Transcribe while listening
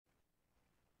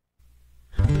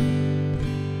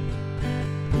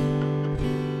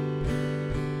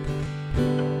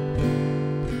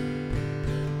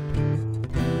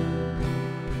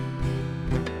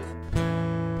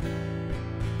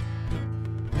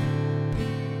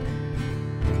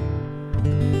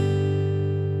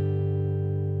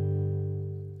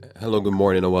Hello, good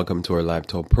morning, and welcome to our live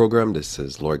talk program. This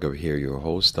is Lorgo here, your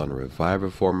host on Revive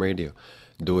Reform Radio,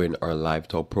 doing our live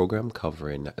talk program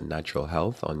covering natural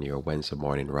health on your Wednesday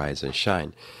morning rise and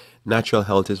shine. Natural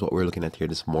health is what we're looking at here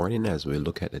this morning as we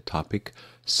look at the topic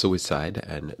suicide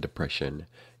and depression,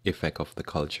 effect of the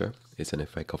culture. It's an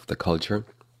effect of the culture.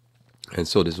 And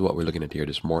so this is what we're looking at here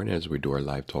this morning as we do our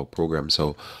live talk program.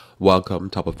 So welcome,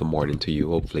 top of the morning to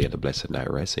you. Hopefully at a blessed night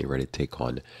rest and you're ready to take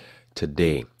on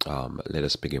today. Let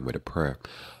us begin with a prayer.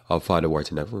 Our Father, who art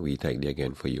in heaven, we thank thee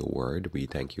again for your word. We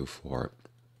thank you for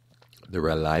the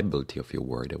reliability of your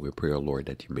word. And we pray, O Lord,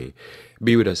 that you may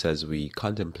be with us as we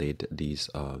contemplate these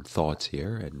thoughts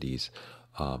here and these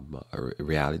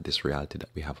this reality that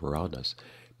we have around us.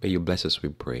 May you bless us, we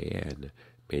pray, and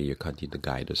may you continue to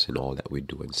guide us in all that we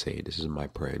do and say. This is my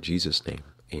prayer in Jesus' name.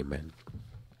 Amen.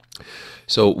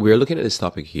 So we're looking at this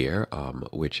topic here,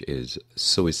 which is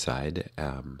suicide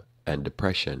and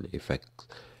depression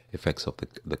effects of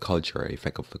the culture,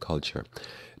 effect of the culture.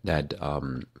 That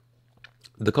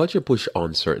the culture push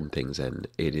on certain things, and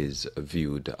it is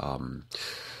viewed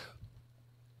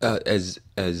as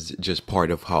just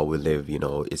part of how we live. You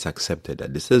know, it's accepted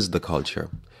that this is the culture.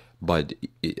 But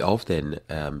often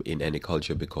in any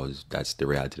culture, because that's the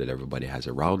reality that everybody has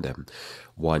around them,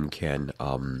 one can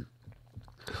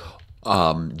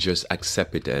just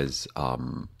accept it as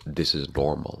this is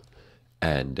normal,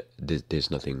 and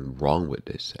there's nothing wrong with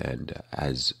this. And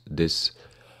as this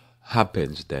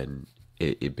happens, then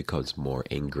it becomes more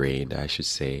ingrained, I should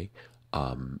say,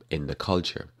 in the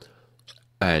culture,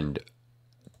 and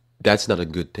that's not a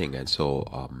good thing. And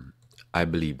so I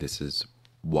believe this is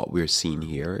what we're seeing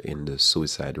here in the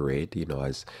suicide rate. You know,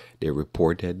 as they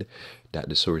reported that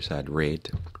the suicide rate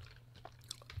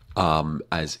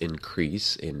has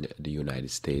increased in the United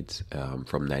States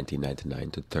from 1999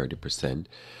 to 30%,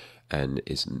 and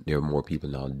there are more people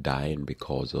now dying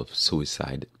because of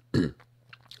suicide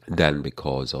than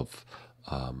because of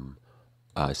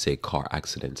say car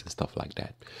accidents and stuff like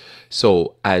that.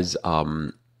 So as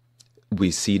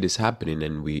we see this happening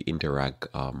and we interact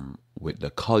with the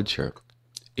culture,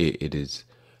 it is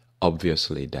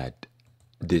obviously that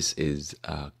this is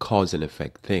a cause and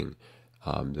effect thing.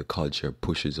 The culture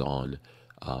pushes on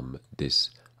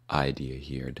this idea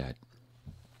here that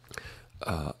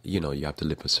you have to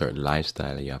live a certain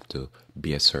lifestyle, you have to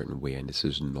be a certain way, and this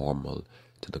is normal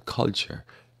to the culture,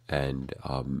 and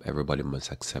everybody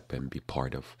must accept and be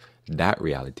part of that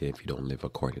reality. If you don't live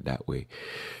according to that way,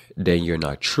 then you're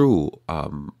not true.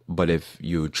 But if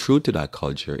you're true to that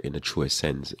culture in a truest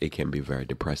sense, it can be very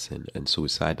depressing and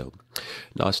suicidal.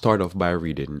 Now, I'll start off by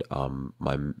reading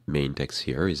my main text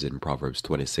here is in Proverbs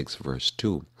 26 verse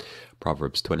 2.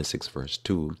 Proverbs 26 verse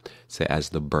 2 say, "As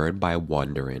the bird by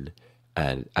wandering,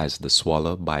 and as the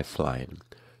swallow by flying,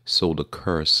 so the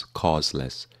curse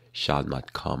causeless shall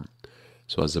not come."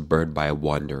 So as a bird by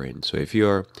wandering. So if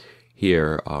you're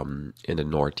here in the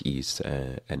Northeast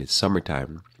and it's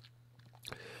summertime,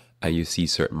 and you see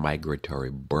certain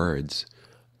migratory birds,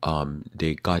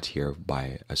 they got here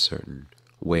by a certain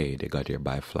way. They got here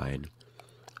by flying.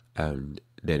 And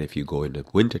then if you go in the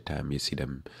wintertime, you see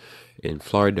them in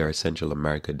Florida or Central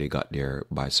America, they got there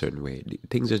by a certain way.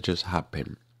 Things that just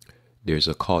happen. There's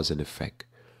a cause and effect.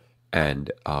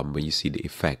 And when you see the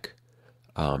effect,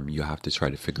 you have to try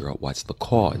to figure out what's the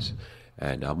cause.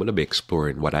 And I'm going to be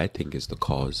exploring what I think is the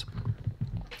cause.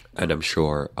 And I'm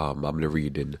sure I'm going to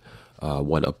read in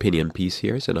one opinion piece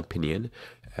here. It's an opinion,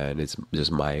 and it's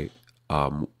just my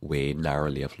way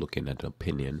narrowly of looking at an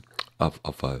opinion of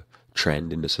a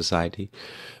trend in the society.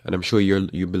 And I'm sure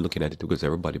you've been looking at it because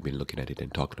everybody's been looking at it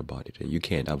and talking about it. And you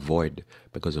can't avoid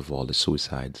because of all the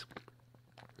suicides.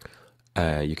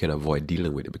 You can avoid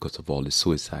dealing with it because of all the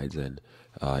suicides, and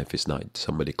if it's not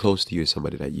somebody close to you,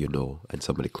 somebody that you know, and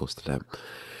somebody close to them.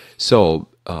 So,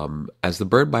 as the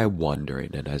bird by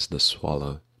wandering, and as the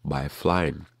swallow by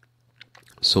flying,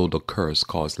 so the curse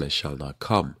causeless shall not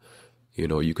come. You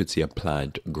know, you could see a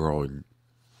plant growing,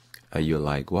 and you're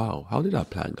like, wow, how did that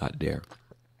plant got there?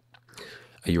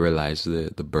 And you realize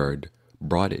the bird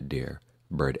brought it there.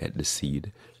 Bird ate the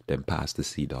seed, then passed the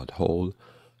seed out whole,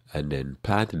 and then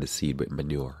planted the seed with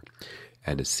manure,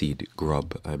 and the seed grew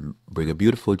up and bring a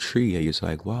beautiful tree. And you're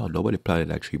like, wow, nobody planted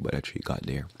that tree, but that tree got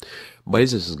there. But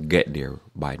it doesn't get there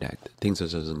by that. Things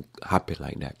just doesn't happen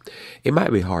like that. It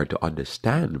might be hard to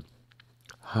understand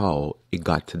how it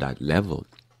got to that level.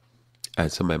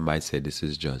 And somebody might say this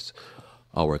is just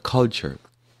our culture.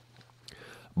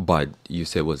 But you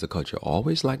say, was the culture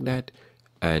always like that?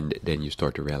 And then you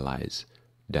start to realize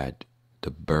that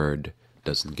the bird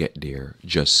doesn't get there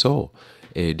just so.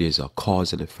 It is a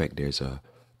cause and effect. There's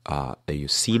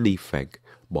you've seen the effect,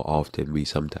 but often we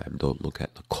sometimes don't look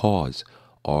at the cause,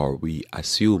 or we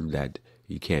assume that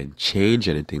you can't change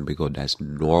anything because that's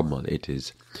normal. It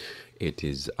is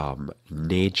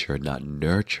nature, not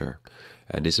nurture.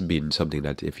 And this has been something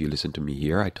that, if you listen to me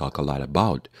here, I talk a lot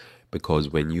about. Because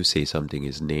when you say something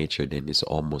is nature, then it's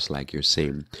almost like you're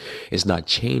saying it's not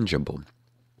changeable.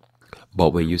 But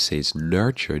when you say it's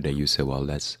nurture, then you say, well,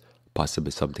 that's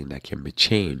possibly something that can be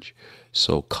changed.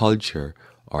 So culture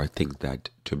are things that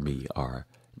to me are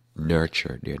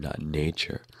nurture. They're not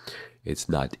nature. It's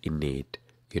not innate.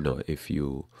 If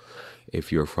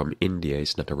you're from India,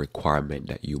 it's not a requirement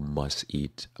that you must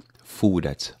eat food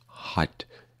that's hot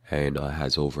and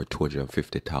has over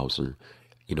 250,000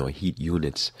 heat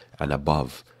units and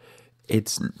above.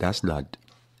 That's not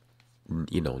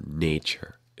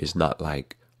nature. It's not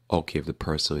like, okay, if the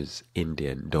person is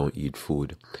Indian, don't eat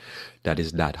food that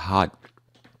is that hot,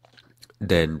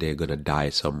 then they're gonna die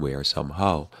somewhere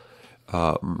somehow.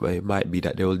 It might be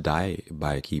that they will die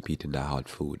by keep eating that hot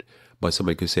food. But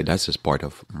somebody could say that's just part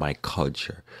of my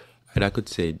culture, and I could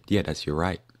say, yeah, that's you're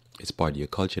right. It's part of your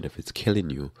culture. And if it's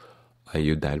killing you, and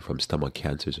you died from stomach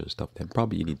cancers and stuff, then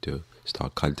probably you need to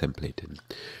start contemplating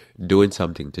doing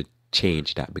something to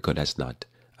change that, because that's not,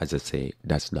 as I say,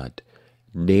 that's not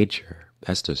nature.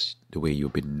 That's just the way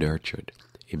you've been nurtured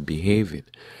in behaving.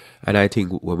 And I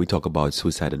think when we talk about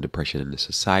suicide and depression in the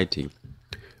society,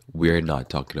 we're not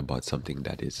talking about something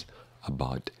that is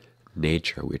about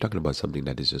nature. We're talking about something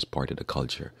that is just part of the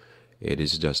culture. It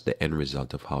is just the end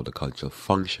result of how the culture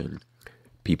function.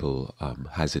 People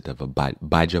has it of a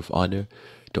badge of honor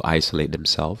to isolate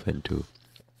themselves and to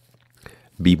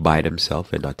be by themselves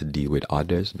and not to deal with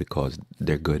others because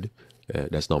they're good.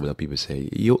 That's normally what people say.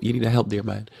 You need help there,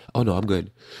 man. Oh no, I'm good.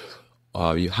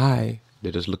 You hi. They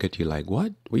just look at you like,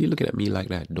 what? Why are you looking at me like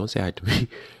that? Don't say hi to me.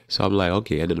 So I'm like,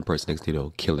 okay. And then the person next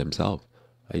to kill themselves.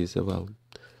 I say, well,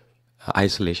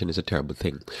 isolation is a terrible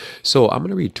thing. So I'm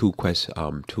gonna read two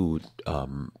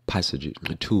passages,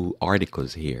 two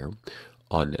articles here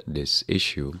on this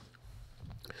issue.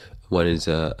 One is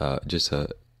just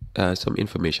some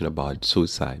information about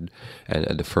suicide,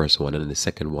 and the first one, and then the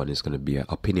second one is going to be an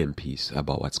opinion piece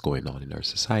about what's going on in our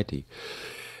society.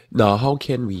 Now, how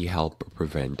can we help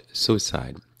prevent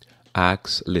suicide?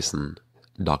 Ask, listen,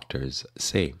 doctors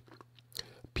say.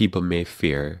 People may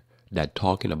fear that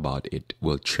talking about it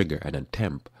will trigger an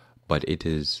attempt, but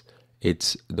it's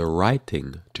the right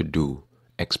thing to do,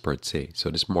 experts say. So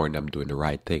this morning I'm doing the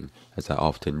right thing, as I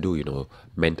often do.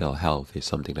 Mental health is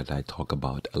something that I talk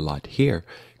about a lot here,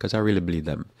 because I really believe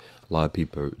that a lot of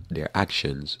people, their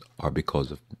actions are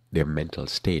because of their mental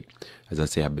state. As I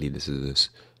say, I believe this is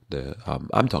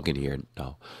I'm talking here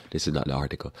now. This is not the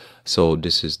article. So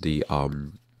this is the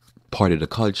part of the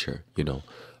culture.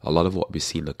 A lot of what we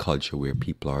see in the culture where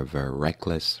people are very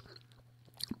reckless,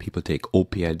 people take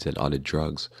opiates and other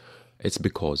drugs. It's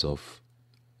because of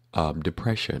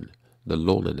depression, the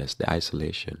loneliness, the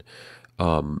isolation,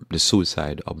 the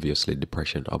suicide, obviously,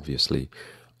 depression, obviously,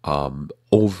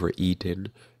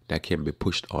 overeating that can be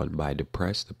pushed on by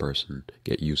depressed. The person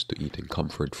get used to eating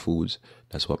comfort foods.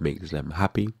 That's what makes them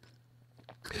happy.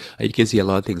 And you can see a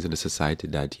lot of things in the society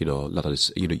that, a lot of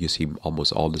this, you see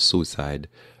almost all the suicide,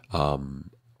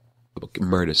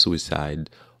 murder, suicide,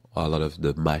 a lot of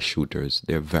the mass shooters,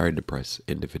 they're very depressed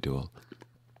individuals.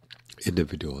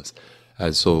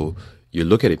 And so you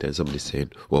look at it and somebody's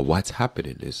saying, well, what's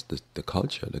happening is the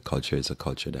culture. The culture is a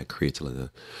culture that creates a lot of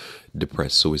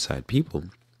depressed, suicide people.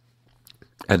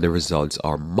 And the results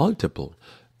are multiple.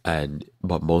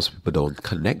 But most people don't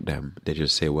connect them. They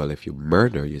just say, well, if you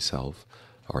murder yourself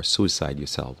or suicide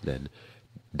yourself, then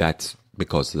that's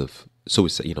because of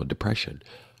suicide, depression.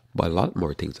 But a lot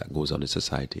more things that goes on in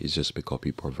society is just because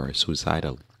people are very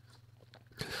suicidal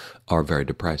or very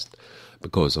depressed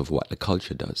because of what the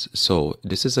culture does. So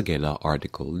this is again an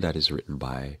article that is written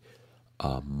by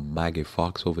Maggie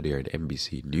Fox over there at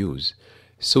NBC News.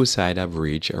 Suicide have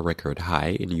reached a record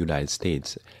high in the United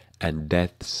States, and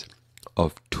deaths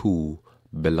of two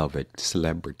beloved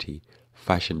celebrity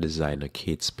fashion designer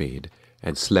Kate Spade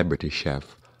and celebrity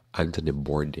chef Anthony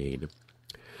Bourdain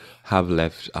have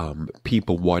left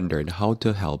people wondering how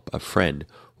to help a friend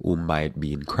who might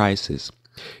be in crisis.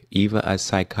 Even as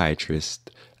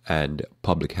psychiatrists and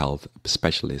public health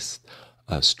specialists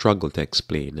struggle to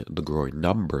explain the growing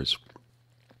numbers,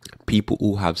 people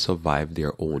who have survived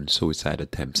their own suicide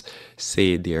attempts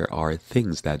say there are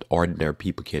things that ordinary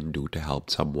people can do to help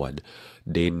someone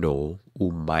they know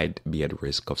who might be at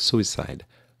risk of suicide.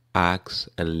 Ask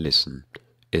and listen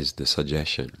is the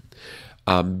suggestion.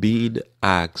 Being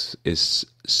asked is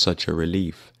such a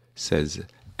relief, says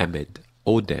Emmett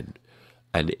Oden,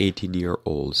 an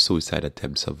 18-year-old suicide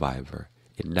attempt survivor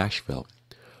in Nashville.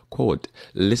 Quote,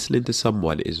 listening to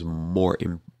someone is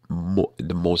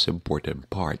the most important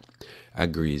part,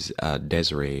 agrees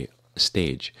Desiree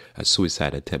Stage, a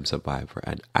suicide attempt survivor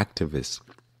and activist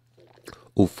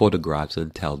who photographs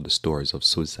and tells the stories of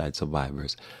suicide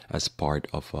survivors as part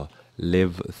of a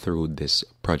Live Through This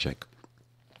project.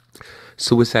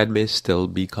 Suicide may still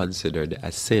be considered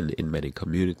a sin in many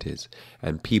communities,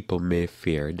 and people may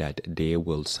fear that they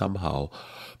will somehow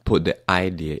put the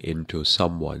idea into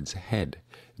someone's head.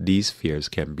 These fears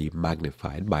can be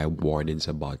magnified by warnings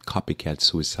about copycat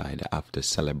suicide after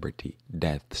celebrity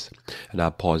deaths. And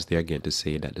I'll pause there again to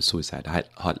say that the suicide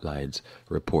hotlines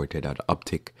reported an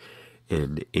uptick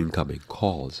in incoming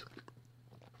calls.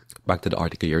 Back to the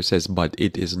article here, says, but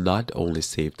it is not only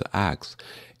safe to ask,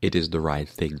 it is the right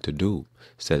thing to do,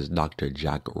 says Dr.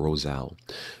 Jack Rosal,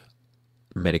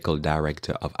 medical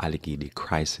director of Allegheny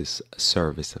Crisis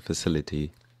Service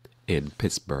Facility in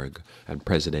Pittsburgh and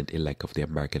president-elect of the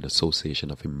American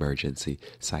Association of Emergency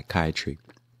Psychiatry.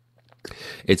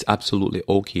 It's absolutely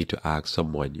okay to ask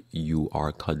someone you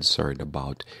are concerned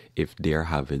about if they're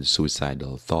having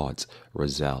suicidal thoughts,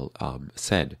 Rosal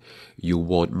said. You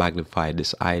won't magnify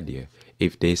this idea.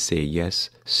 If they say yes,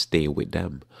 stay with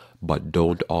them. But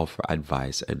don't offer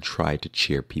advice and try to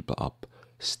cheer people up.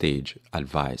 Stage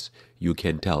advice. You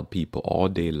can tell people all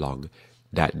day long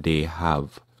that they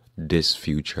have this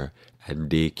future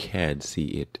and they can see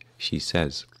it, she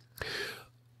says.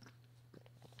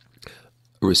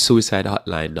 Suicide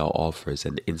Hotline now offers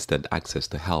an instant access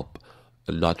to help,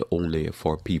 not only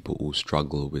for people who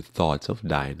struggle with thoughts of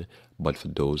dying, but for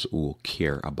those who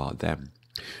care about them.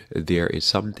 There is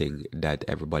something that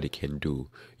everybody can do.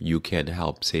 You can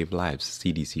help save lives.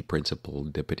 CDC Principal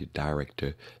Deputy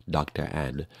Director Dr.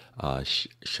 Ann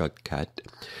Shotkat.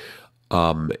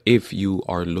 If you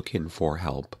are looking for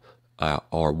help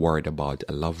or worried about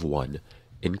a loved one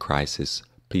in crisis,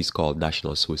 please call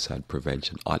National Suicide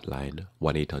Prevention Hotline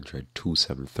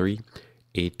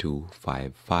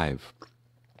 1-800-273-8255.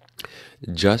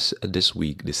 Just this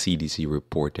week, the CDC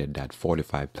reported that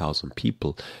 45,000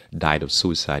 people died of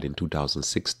suicide in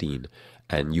 2016,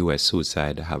 and U.S.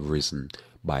 suicide have risen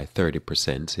by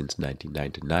 30% since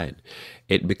 1999.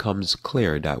 It becomes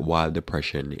clear that while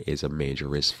depression is a major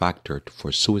risk factor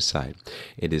for suicide,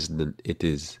 it's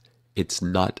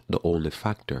not the only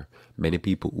factor. Many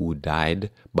people who died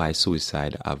by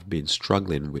suicide have been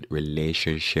struggling with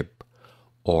relationship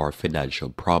or financial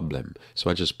problem. So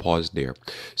I just paused there.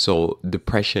 So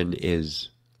depression is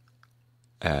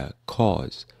a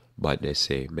cause, but they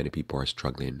say many people are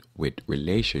struggling with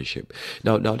relationship.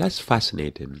 Now that's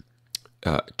fascinating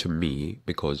to me,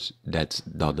 because that's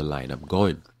down the line I'm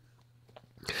going.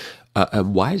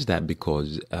 And why is that?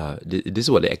 Because this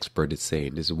is what the expert is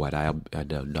saying. This is what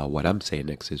now what I'm saying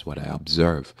next is what I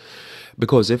observe.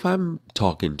 Because if I'm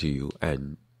talking to you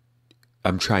and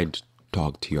I'm trying to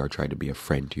talk to you or try to be a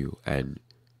friend to you, and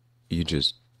you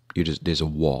just there's a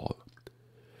wall.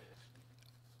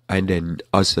 And then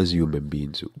us as human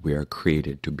beings, we are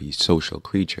created to be social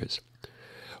creatures.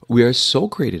 We are so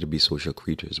created to be social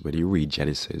creatures. When you read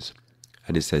Genesis,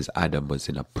 and it says Adam was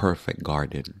in a perfect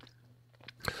garden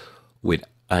with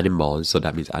animals, so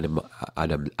that means Adam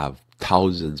have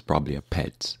thousands probably of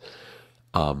pets,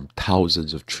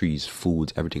 thousands of trees,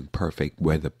 foods, everything perfect,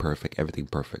 weather perfect, everything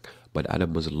perfect. But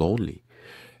Adam was lonely.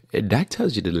 That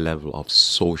tells you the level of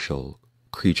social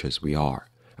creatures we are.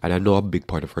 And I know a big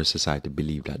part of our society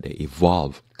believe that they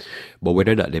evolve, but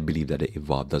whether or not they believe that they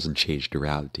evolve doesn't change the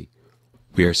reality.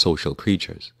 We are social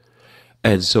creatures.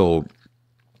 And so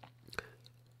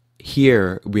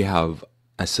here we have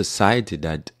a society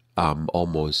that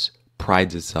almost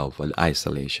prides itself on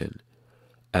isolation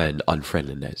and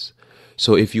unfriendliness.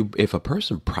 So if a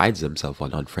person prides themselves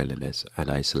on unfriendliness and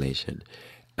isolation,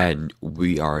 and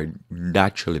we are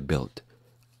naturally built,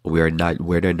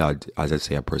 whether or not, as I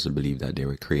say, a person believes that they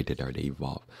were created or they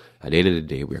evolved. At the end of the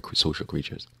day, we are social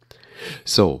creatures.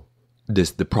 So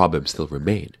the problems still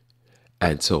remain.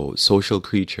 And so social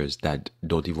creatures that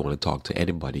don't even want to talk to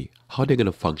anybody, how are they going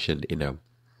to function in a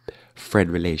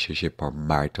friend relationship or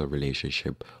marital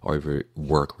relationship or even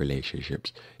work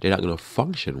relationships? They're not going to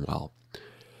function well.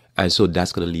 And so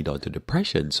that's going to lead on to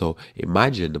depression. So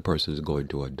imagine the person is going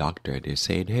to a doctor and they're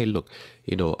saying, hey, look,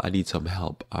 I need some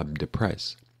help. I'm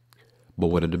depressed. But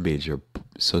one of the major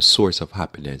source of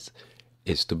happiness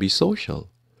is to be social.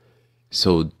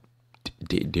 So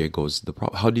there goes the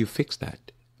problem. How do you fix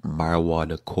that?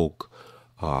 Marijuana, coke,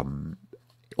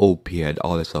 opiate,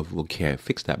 all that stuff, we can't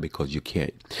fix that, because you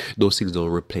can't. Those things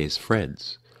don't replace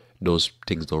friends. Those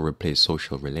things don't replace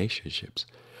social relationships.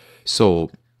 So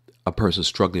a person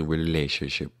struggling with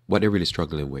relationship, what they're really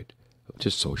struggling with,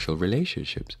 just social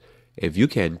relationships. If you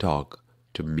can't talk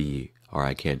to me or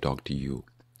I can't talk to you,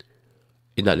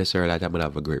 it's not necessarily that I'm gonna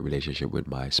have a great relationship with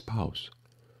my spouse,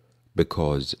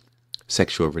 because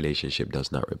sexual relationship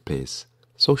does not replace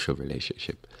social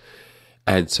relationship.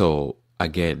 And so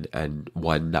again, and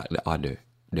one not the other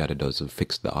doesn't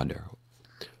fix the other.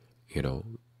 You know,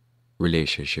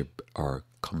 relationship or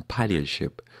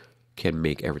companionship can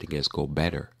make everything else go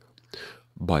better.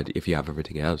 But if you have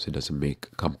everything else, it doesn't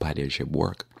make companionship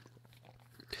work.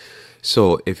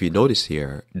 So if you notice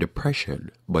here,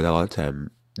 depression, but a lot of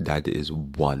time that is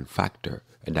one factor,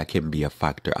 and that can be a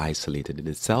factor isolated in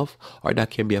itself, or that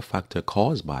can be a factor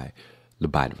caused by the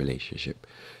bad relationship.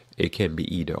 It can be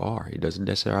either or. It doesn't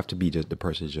necessarily have to be just the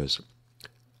person just,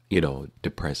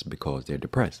 depressed because they're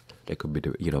depressed. They could be,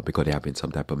 because they're having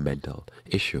some type of mental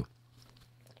issue.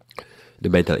 The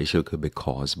mental issue could be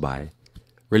caused by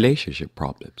relationship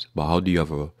problems. But how do you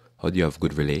have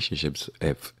good relationships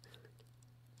if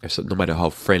so, no matter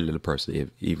how friendly the person is,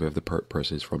 even if the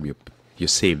person is from your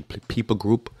same people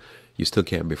group, you still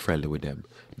can't be friendly with them.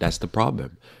 That's the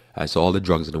problem. And so all the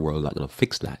drugs in the world are not going to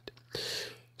fix that.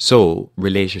 So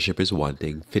relationship is one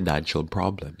thing. Financial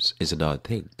problems is another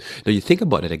thing. Now you think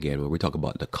about it again when we talk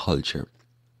about the culture,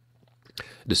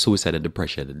 the suicide and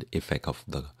depression and the effect of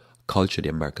the culture, the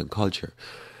American culture.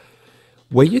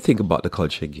 When you think about the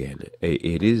culture again,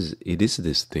 it is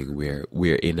this thing where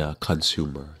we're in a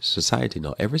consumer society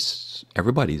now.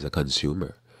 Everybody is a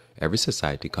consumer. Every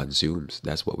society consumes.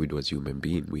 That's what we do as human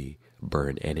beings. We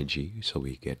burn energy, so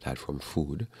we get that from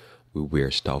food. We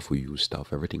wear stuff, we use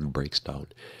stuff. Everything breaks down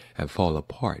and fall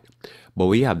apart. But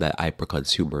we have that hyper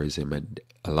consumerism, and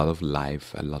a lot of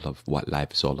life, a lot of what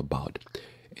life is all about,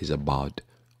 is about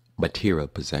material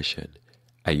possession,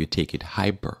 and you take it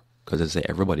hyper. Because I say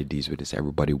everybody deals with this.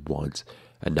 Everybody wants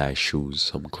a nice shoes,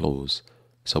 some clothes,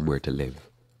 somewhere to live,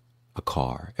 a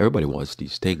car. Everybody wants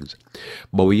these things.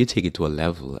 But when you take it to a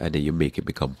level and then you make it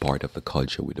become part of the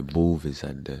culture with the movies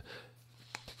and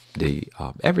the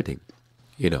everything,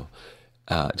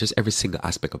 just every single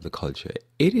aspect of the culture,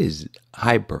 it is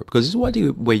hyper. Because it's one thing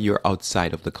when you're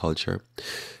outside of the culture,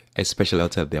 especially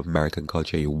outside of the American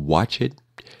culture, you watch it.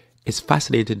 It's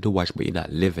fascinating to watch, but you're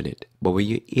not living it. But when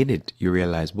you're in it, you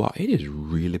realize, wow, it is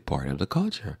really part of the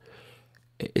culture.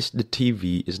 It's the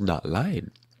TV is not lying.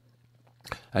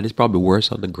 And it's probably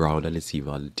worse on the ground than it's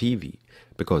even on the TV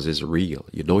because it's real.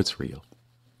 You know it's real.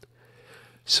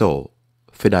 So,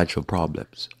 financial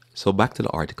problems. So back to the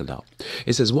article now.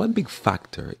 It says one big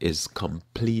factor in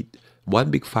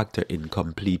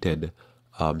completed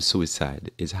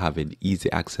suicide is having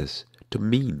easy access to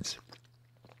means.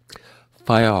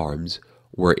 Firearms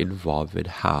were involved in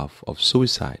half of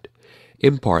suicide,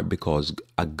 in part because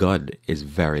a gun is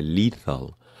very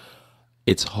lethal.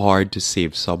 It's hard to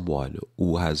save someone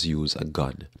who has used a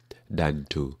gun than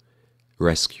to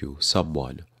rescue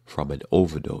someone from an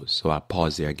overdose. So I'll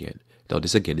pause there again. Now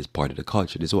this again is part of the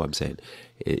culture. This is what I'm saying.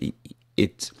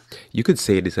 You could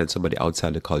say this as somebody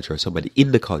outside the culture or somebody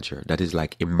in the culture that is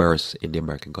like immersed in the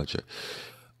American culture.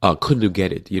 Couldn't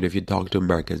get it. If you talk to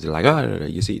Americans, they're like, oh, no.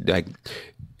 You see, like,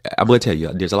 I'm going to tell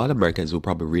you, there's a lot of Americans who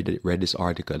probably read this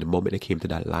article, and the moment they came to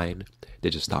that line,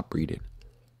 they just stopped reading.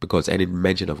 Because any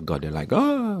mention of gun, they're like,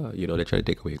 they try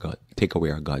to take away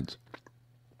our guns.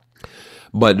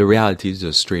 But the reality is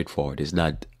just straightforward. It's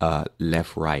not a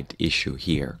left-right issue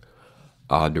here.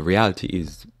 The reality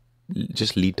is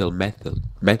just lethal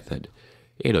method.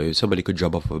 If somebody could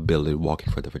jump off of a building, walk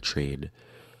in front of a train,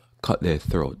 cut their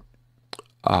throat.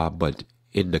 But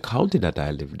in the county that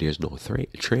I live, there's no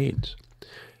trains.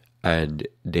 And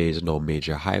there's no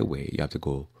major highway. You have to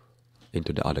go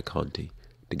into the other county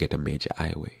to get a major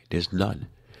highway. There's none.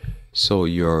 So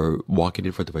your walking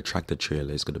in front of a tractor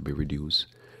trailer is going to be reduced.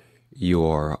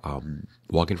 Your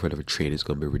walking in front of a train is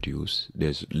going to be reduced.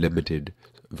 There's limited,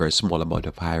 very small amount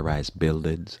of high-rise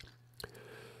buildings.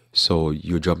 So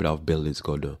you're jumping off buildings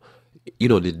going to,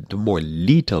 the more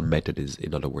lethal method is,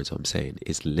 in other words, I'm saying,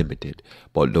 is limited.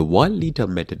 But the one lethal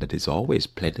method that is always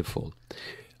plentiful,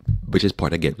 which is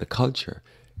part, again, the culture,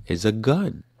 is a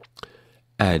gun.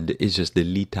 And it's just the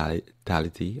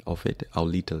lethality of it, how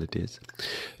lethal it is.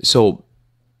 So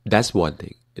that's one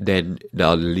thing. Then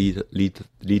the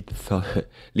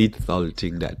lethal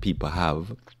thing that people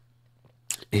have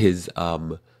is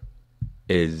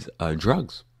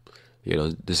drugs.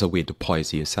 There's a way to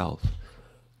poison yourself.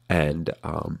 And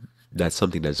that's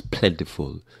something that's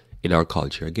plentiful in our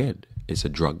culture. Again, it's a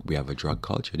drug. We have a drug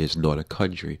culture. There's not a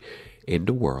country in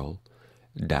the world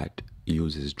that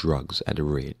uses drugs at the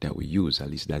rate that we use.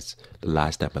 At least that's the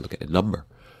last time I look at the number.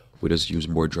 We just use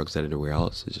more drugs than anywhere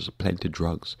else. It's just plenty of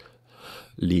drugs,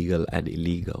 legal and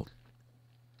illegal.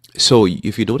 So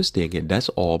if you notice there again, that's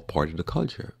all part of the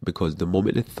culture, because the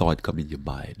moment the thought come in your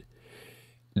mind,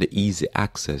 the easy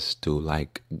access to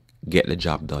like get the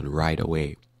job done right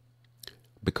away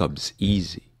becomes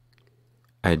easy,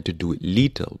 and to do it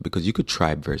lethal, because you could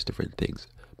try various different things,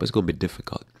 but it's going to be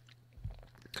difficult.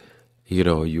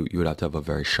 You would have to have a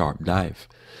very sharp knife.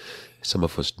 Some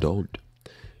of us don't.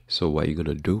 So what are you going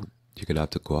to do? You're going to have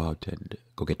to go out and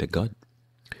go get a gun.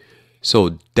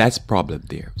 So that's problem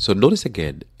there. So notice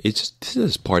again, this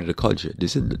is part of the culture.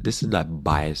 This is not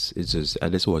bias. It's just,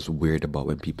 and this is what's weird about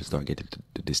when people start getting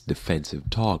to this defensive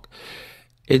talk.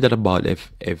 It's not about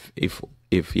if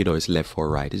it's left or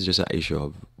right. It's just an issue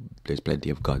of there's plenty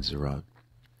of guns around.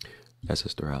 That's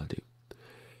just the reality,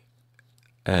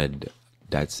 and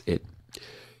that's it.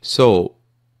 So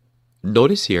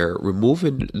notice here,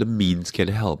 removing the means can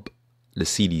help. The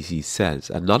CDC says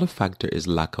another factor is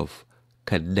lack of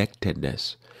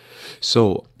connectedness.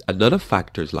 So another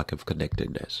factor is lack of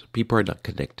connectedness. People are not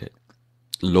connected.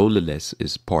 Loneliness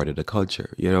is part of the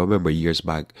culture. I remember years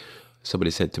back, somebody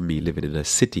said to me, living in a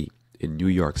city, in New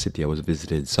York City, I was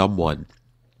visiting someone,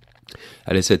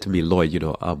 and they said to me, Lloyd,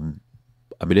 I'm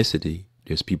in a city,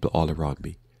 there's people all around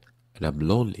me, and I'm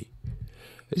lonely.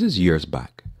 This is years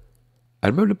back. I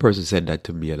remember the person said that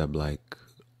to me, and I'm like,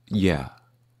 yeah,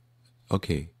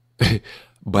 okay.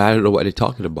 But I don't know what they're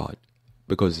talking about,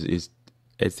 because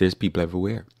there's people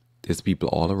everywhere. There's people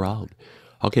all around.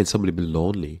 How can somebody be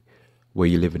lonely where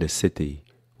you live in a city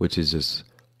which is just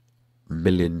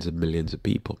millions and millions of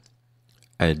people,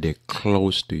 and they're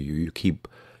close to you?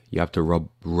 You have to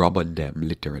rub on them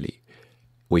literally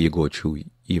when you go through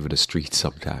even the streets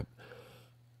sometime.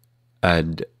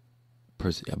 And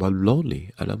I'm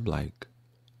lonely, and I'm like,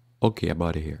 okay, I'm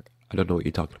out of here. I don't know what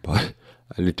you're talking about.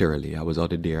 Literally, I was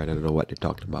out in there and I don't know what they're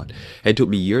talking about. And it took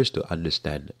me years to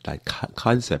understand that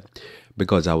concept,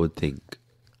 because I would think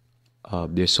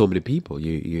there's so many people.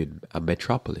 You're in a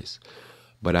metropolis,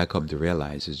 but I come to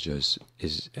realize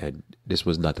and this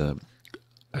was not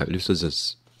this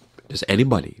was just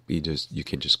anybody. You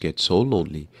can just get so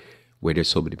lonely where there's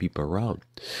so many people around.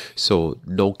 So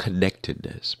no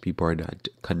connectedness. People are not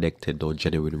connected. No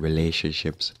genuine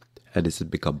relationships, and this has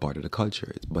become part of the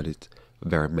culture. But it's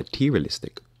very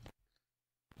materialistic.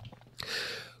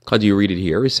 Can you read it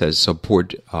here? It says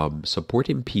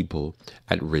supporting people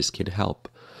at risk can help.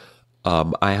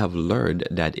 I have learned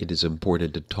that it is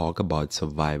important to talk about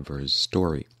survivors'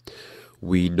 story.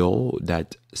 We know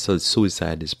that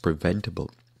suicide is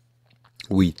preventable.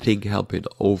 We think helping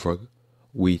overcome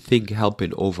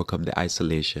the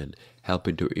isolation,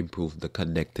 helping to improve the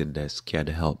connectedness can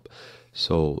help.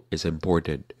 So it's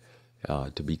important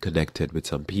to be connected with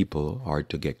some people, or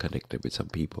to get connected with some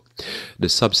people. The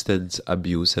Substance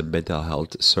Abuse and Mental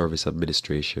Health Service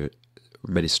Administration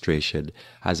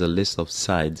has a list of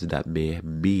signs that may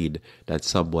mean that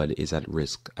someone is at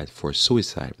risk for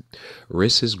suicide.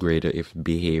 Risk is greater if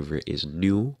behavior is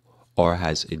new or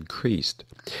has increased,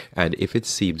 and if it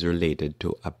seems related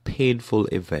to a painful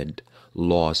event,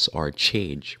 loss, or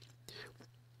change.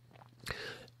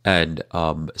 And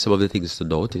some of the things to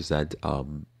note is that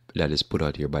that is put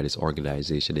out here by this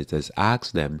organization. It says,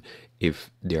 ask them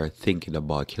if they are thinking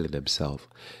about killing themselves.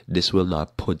 This will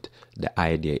not put the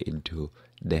idea into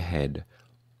their head,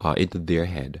 or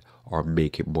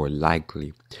make it more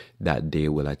likely that they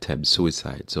will attempt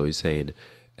suicide. So he's saying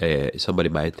somebody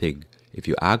might think, if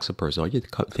you ask a person, are you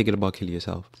thinking about killing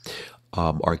yourself,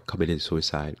 or committing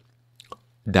suicide,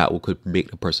 that could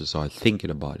make the person start thinking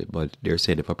about it. But they're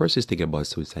saying if a person is thinking about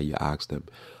suicide, you ask them,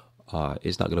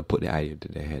 it's not going to put the idea into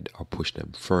their head or push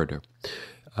them further.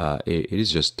 It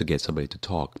is just to get somebody to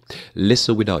talk.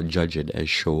 Listen without judging and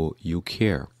show you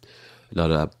care.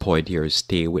 Another point here is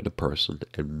stay with the person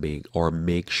and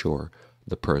make sure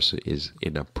the person is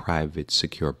in a private,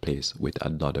 secure place with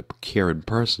another caring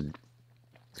person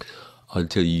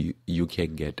until you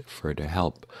can get further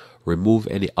help. Remove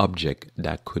any object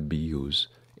that could be used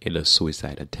in a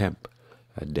suicide attempt.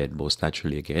 And then most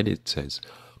naturally again, it says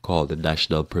call the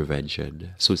National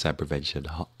Suicide Prevention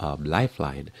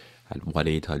Lifeline at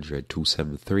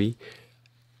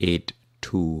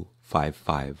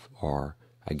 1-800-273-8255, or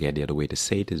again, the other way to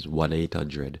say it is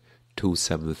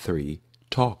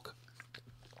 1-800-273-TALK,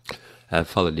 and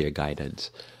follow their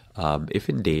guidance. If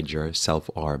in danger,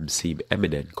 self-harm seem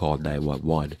imminent, call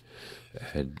 911,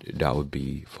 and that would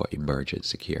be for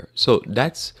emergency care. So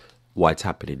that's what's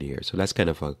happening here. So that's kind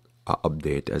of a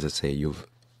update. As I say, you've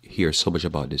hear so much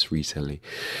about this recently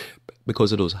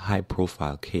because of those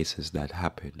high-profile cases that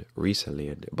happened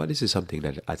recently. But this is something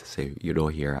that, as I say,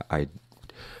 here I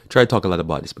try to talk a lot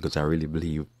about this because I really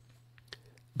believe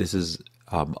this is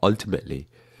ultimately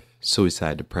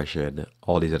suicide, depression,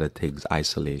 all these other things,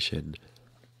 isolation,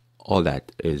 all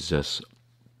that is just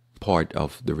part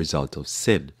of the result of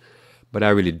sin. But I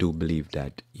really do believe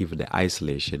that even the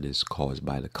isolation is caused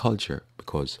by the culture,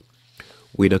 because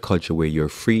we're in a culture where you're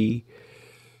free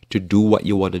to do what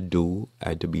you want to do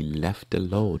and to be left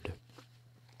alone.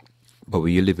 But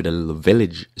when you live in a little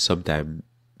village, sometimes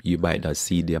you might not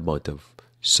see the amount of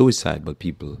suicide, but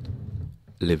people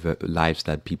live lives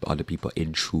that other people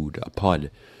intrude upon.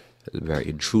 Very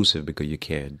intrusive because you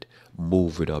can't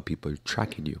move without people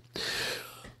tracking you.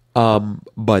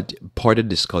 But part of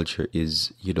this culture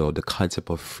is, the concept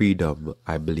of freedom,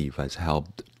 I believe, has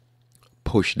helped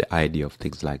push the idea of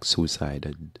things like suicide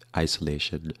and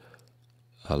isolation,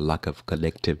 a lack of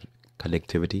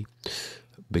connectivity,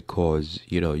 because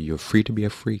you're free to be a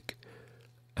freak,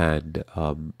 and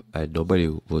nobody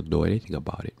will know anything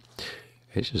about it.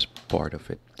 It's just part of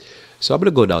it. So I'm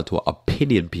going to go down to an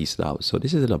opinion piece now. So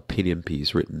this is an opinion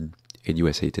piece written in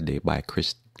USA Today by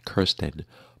Kirsten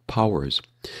Powers,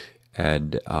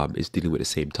 and it's dealing with the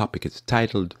same topic. It's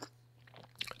titled,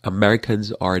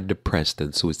 "Americans are depressed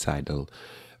and suicidal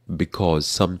because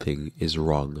something is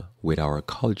wrong with our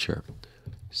culture."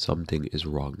 Something is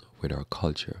wrong with our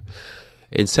culture.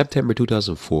 In September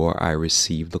 2004, I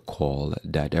received the call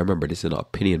that, I remember this is an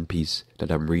opinion piece that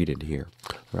I'm reading here,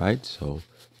 right? So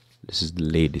this is the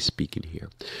lady speaking here.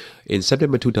 In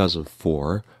September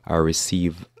 2004, I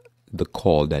received the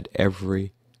call that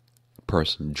every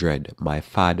person dread. My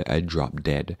father had dropped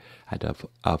dead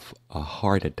of a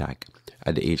heart attack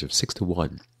at the age of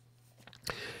 61.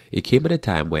 It came at a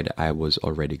time when I was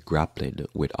already grappling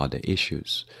with other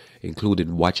issues,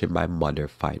 including watching my mother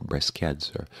fight breast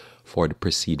cancer for the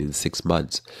preceding 6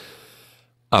 months,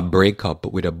 a breakup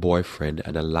with a boyfriend,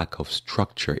 and a lack of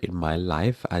structure in my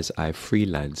life as I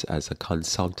freelance as a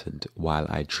consultant while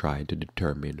I tried to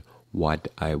determine what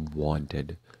I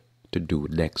wanted to do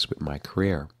next with my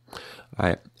career.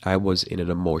 I was in an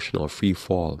emotional free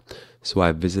fall, so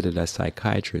I visited a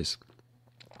psychiatrist.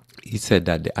 He said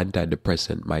that the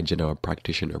antidepressant my general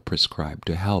practitioner prescribed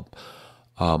to help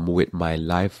with my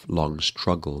lifelong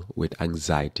struggle with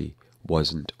anxiety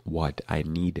wasn't what I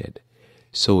needed.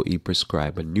 So he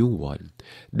prescribed a new one.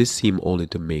 This seemed only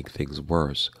to make things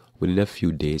worse. Within a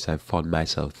few days, I found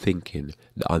myself thinking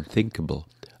the unthinkable.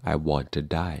 I want to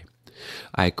die.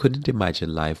 I couldn't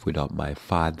imagine life without my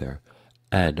father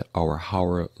and our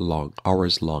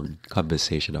hours-long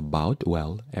conversation about,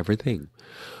 well, everything.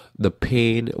 The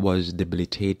pain was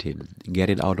debilitating.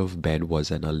 Getting out of bed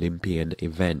was an Olympian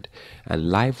event,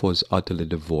 and life was utterly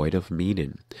devoid of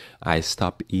meaning. I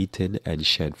stopped eating and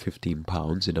shed 15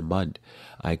 pounds in a month.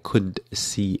 I couldn't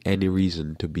see any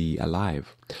reason to be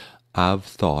alive. I've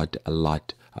thought a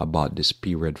lot about this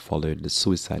period following the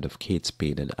suicide of Kate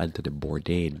Spade and Anthony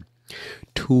Bourdain,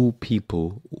 two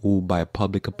people who by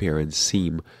public appearance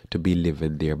seem to be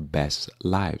living their best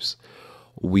lives.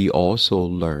 We also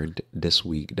learned this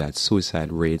week that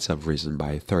suicide rates have risen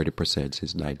by 30%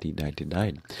 since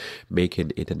 1999,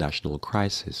 making it a national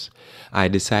crisis. I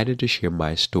decided to share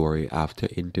my story after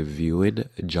interviewing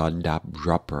John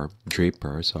Draper,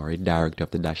 director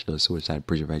of the National Suicide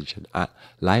Prevention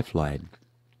Lifeline,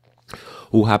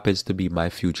 who happens to be my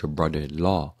future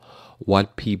brother-in-law.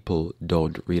 What people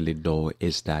don't really know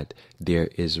is that there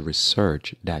is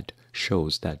research that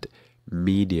shows that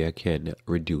media can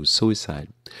reduce suicide.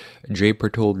 Draper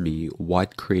told me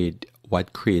what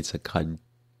creates a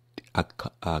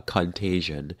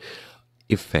contagion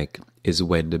effect is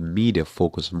when the media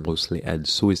focus mostly on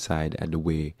suicide and the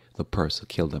way the person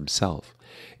killed themselves.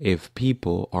 If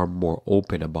people are more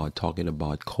open about talking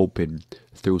about coping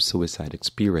through suicide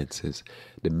experiences,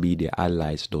 the media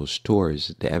analyze those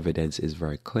stories. The evidence is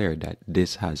very clear that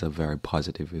this has a very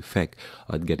positive effect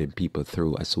on getting people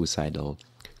through a suicide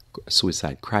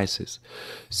crisis.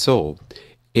 So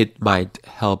it might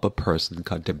help a person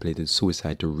contemplating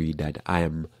suicide to read that I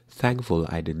am thankful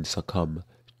I didn't succumb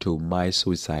to my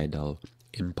suicidal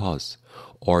impulse,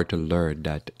 or to learn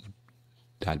that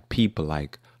people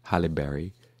like Halle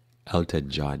Berry, Elton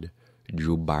John,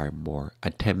 Drew Barrymore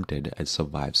attempted and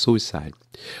survived suicide,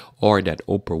 or that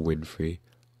Oprah Winfrey,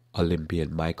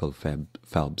 Olympian Michael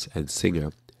Phelps, and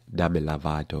singer Demi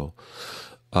Lovato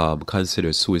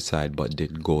considered suicide but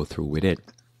didn't go through with it.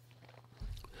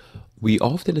 We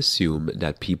often assume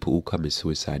that people who commit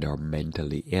suicide are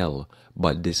mentally ill,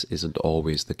 but this isn't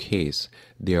always the case.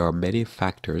 There are many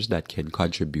factors that can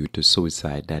contribute to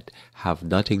suicide that have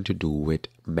nothing to do with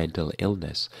mental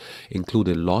illness,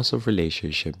 including loss of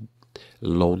relationship,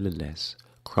 loneliness,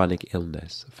 chronic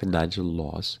illness, financial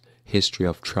loss, history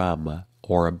of trauma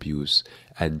or abuse,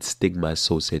 and stigma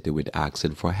associated with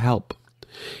asking for help.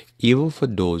 Even for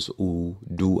those who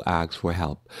do ask for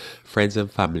help, friends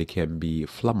and family can be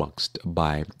flummoxed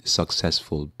by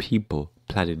successful people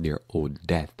planning their own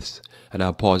deaths. And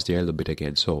I'll pause there a little bit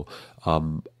again. So,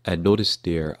 and notice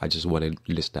there, I just want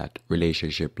to list that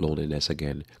relationship, loneliness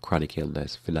again, chronic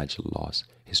illness, financial loss,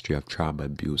 history of trauma,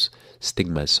 abuse,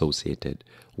 stigma associated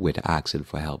with asking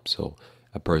for help. So,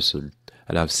 a person,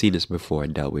 and I've seen this before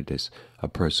and dealt with this, a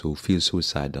person who feels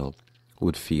suicidal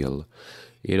would feel,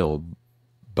 you know,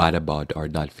 bad about or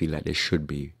not feel like they should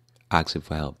be asking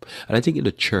for help. And I think in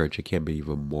the church it can be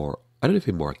even more, I don't know if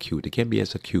it's more acute. It can be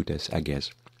as acute as, I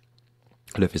guess.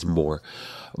 I don't know if it's more.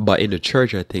 But in the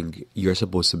church I think you're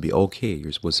supposed to be okay.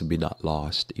 You're supposed to be not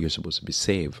lost. You're supposed to be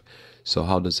saved. So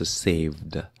how does a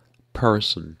saved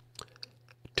person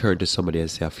turn to somebody and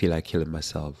say, I feel like killing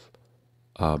myself.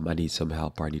 I need some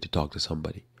help, or I need to talk to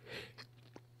somebody.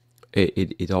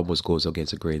 It almost goes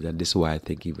against the grain. And this is why I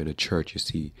think even in church you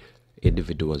see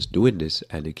individuals doing this,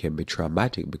 and it can be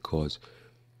traumatic because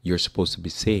you're supposed to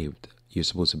be saved, you're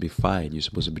supposed to be fine, you're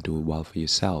supposed to be doing well for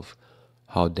yourself.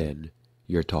 How then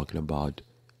you're talking about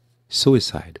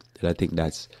suicide? And I think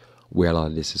that's where a lot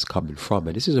of this is coming from.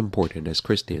 And this is important as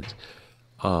Christians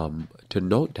to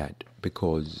note that,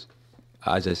 because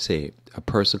as I say, a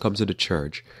person comes to the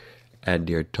church and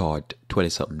they're taught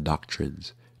 20-something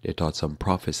doctrines, they're taught some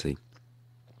prophecy,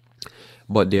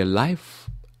 but their life,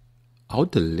 how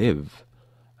to live,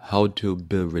 how to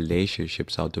build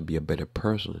relationships, how to be a better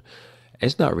person,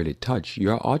 it's not really touched.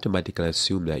 You're automatically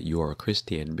assumed that you're a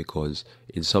Christian because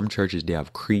in some churches they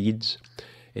have creeds,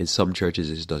 in some churches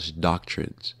it's just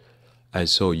doctrines. And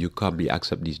so you come, you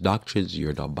accept these doctrines,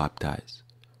 you're not baptized.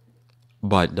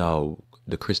 But now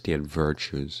the Christian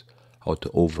virtues, how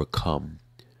to overcome,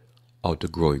 how to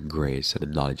grow in grace and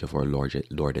the knowledge of our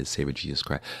Lord and Savior Jesus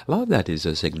Christ, a lot of that is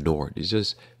just ignored. It's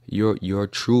just you're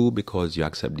true because you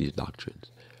accept these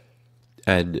doctrines.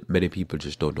 And many people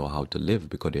just don't know how to live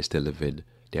because they still live in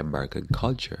the American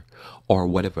culture or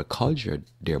whatever culture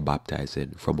they're baptized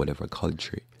in from whatever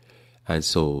country. And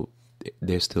so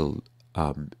they're still,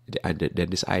 and then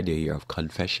this idea here of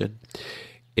confession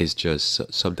is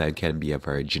just sometimes can be a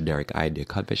very generic idea,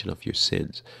 confession of your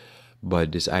sins.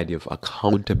 But this idea of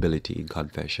accountability in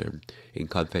confession, in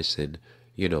confessing,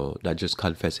 not just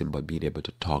confessing, but being able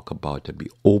to talk about and be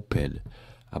open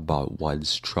about one's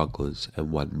struggles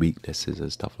and one's weaknesses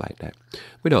and stuff like that,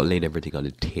 without laying everything on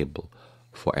the table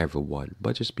for everyone,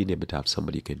 but just being able to have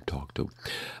somebody you can talk to.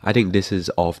 I think this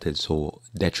is often so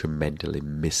detrimentally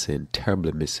missing,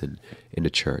 terribly missing in the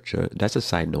church. That's a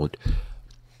side note.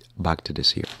 Back to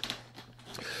this here.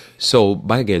 So,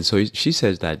 back again, so she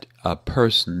says that a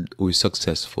person who is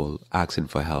successful asking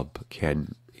for help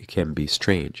can be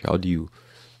strange. How do you,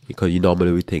 because you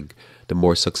normally would think the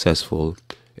more successful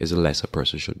is the less a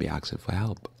person should be asking for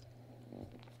help.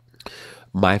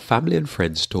 My family and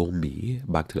friends told me,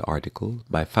 back to the article,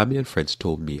 my family and friends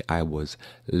told me I was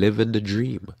living the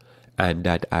dream and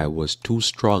that I was too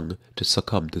strong to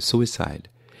succumb to suicide.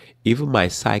 Even my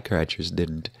psychiatrist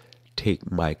didn't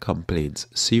take my complaints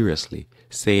seriously,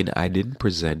 saying I didn't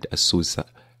present as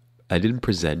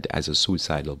a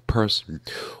suicidal person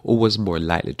who was more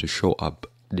likely to show up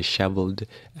disheveled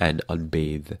and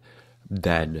unbathed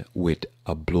than with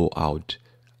a blowout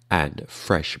and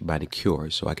fresh manicure.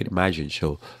 So I can imagine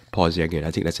she'll pause here again.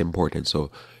 I think that's important. So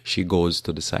she goes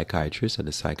to the psychiatrist and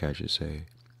the psychiatrist say,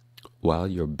 well,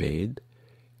 you're bathed,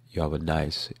 you have a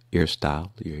nice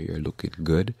hairstyle, you're looking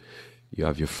good, you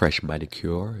have your fresh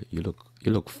manicure, you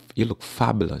look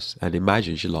fabulous. And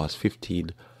imagine she lost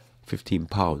 15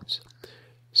 pounds.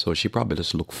 So she probably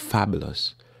just looked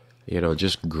fabulous.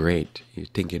 Just great. You're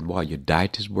thinking, wow, your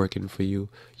diet is working for you.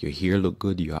 Your hair look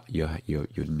good. Your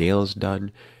nails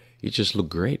done. You just look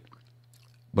great.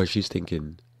 But she's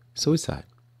thinking suicide.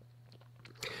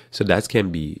 So that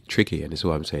can be tricky, and that's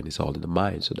what I'm saying. It's all in the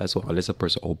mind. So that's why, unless a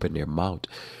person open their mouth,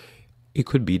 it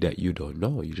could be that you don't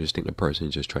know. You just think the person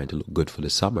is just trying to look good for the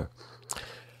summer,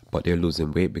 but they're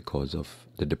losing weight because of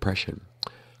the depression.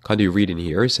 Continue reading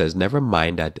here. It says, never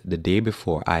mind that the day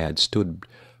before I had stood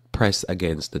pressed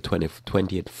against the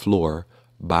 20th floor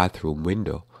bathroom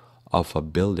window of a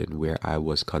building where I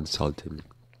was consulting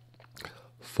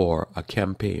for a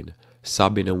campaign,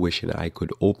 sobbing and wishing I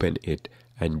could open it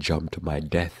and jump to my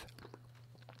death.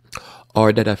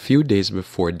 Or that a few days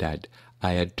before that,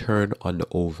 I had turned on the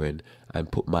oven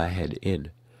and put my head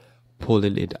in,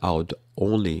 pulling it out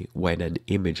only when an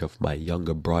image of my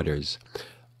younger brothers,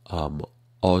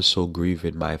 also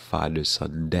grieving my father's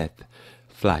sudden death,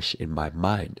 flashed in my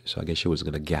mind. So I guess she was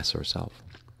going to gas herself.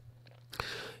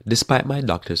 Despite my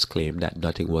doctor's claim that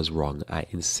nothing was wrong, I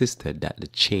insisted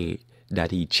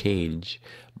that he change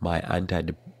my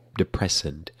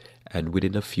antidepressant, and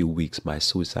within a few weeks my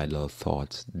suicidal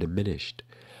thoughts diminished.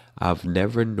 I've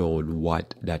never known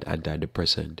what that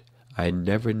antidepressant. I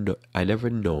never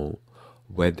know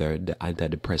whether the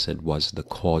antidepressant was the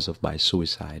cause of my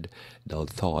suicidal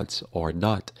thoughts or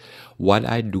not. What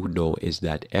I do know is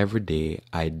that every day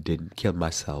I didn't kill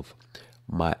myself,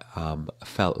 my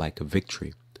felt like a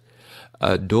victory.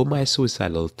 Though my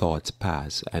suicidal thoughts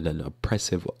passed and an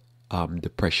oppressive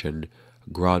depression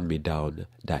ground me down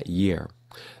that year,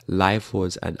 life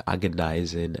was an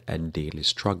agonizing and daily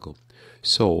struggle.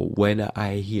 So when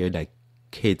I hear that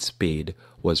Kate Spade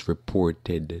was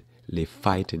reportedly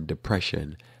fighting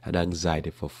depression and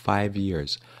anxiety for 5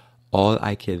 years, all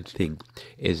I can think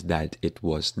is that it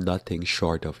was nothing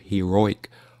short of heroic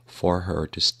for her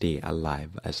to stay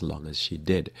alive as long as she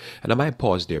did. And I might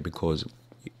pause there because,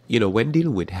 when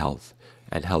dealing with health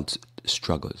and health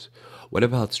struggles,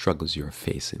 whatever health struggles you're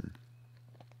facing,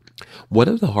 one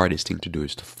of the hardest thing to do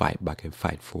is to fight back and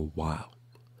fight for a while.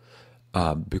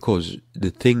 Because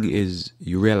the thing is,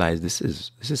 you realize this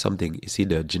is something. It's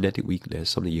either a genetic weakness,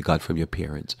 something you got from your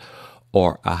parents,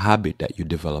 or a habit that you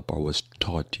develop or was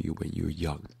taught to you when you were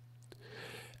young.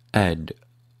 And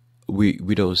we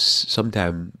don't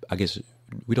sometimes, I guess,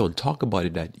 we don't talk about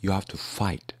it, that you have to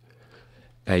fight,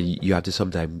 and you have to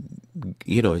sometimes,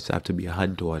 it's have to be a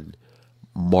hand-to-hand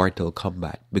mortal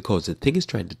combat, because the thing is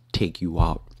trying to take you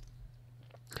out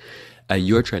and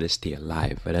you're trying to stay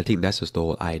alive. And I think that's just the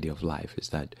whole idea of life, is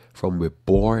that from we're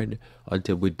born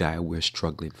until we die, we're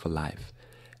struggling for life.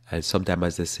 And sometimes,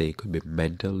 as they say, it could be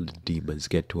mental, the demons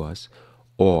get to us,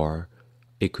 or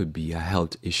it could be a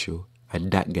health issue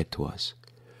and that get to us.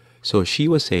 So she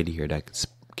was saying here that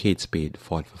Kate Spade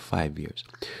fought for 5 years.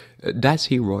 That's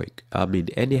heroic. I mean,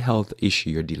 any health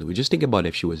issue you're dealing with, just think about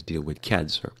if she was dealing with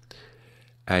cancer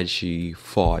and she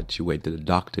fought, she went to the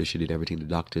doctor, she did everything the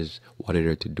doctors wanted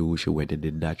her to do, she went and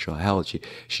did natural health,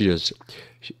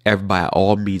 by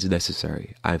all means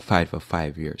necessary, and fight for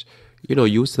 5 years.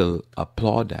 You still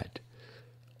applaud that,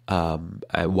 and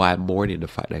while mourning the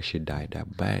fact that she died.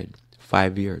 That man,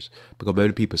 5 years, because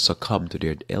many people succumb to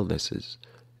their illnesses.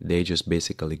 They just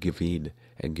basically give in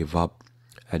and give up,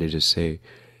 and they just say,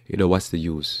 what's the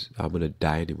use, I'm gonna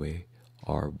die anyway,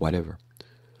 or whatever.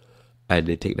 And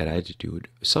they take that attitude.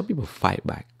 Some people fight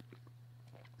back.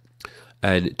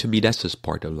 And to me, that's just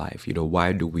part of life.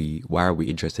 Why are we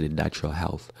interested in natural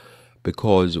health?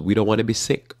 Because we don't want to be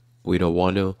sick. We don't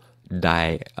want to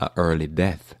die an early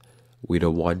death. We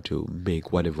don't want to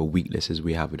make whatever weaknesses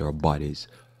we have in our bodies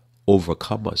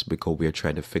overcome us, because we are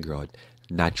trying to figure out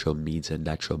natural means and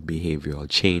natural behavioral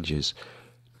changes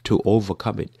to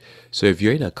overcome it. So if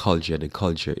you're in a culture and the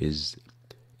culture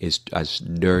has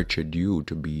nurtured you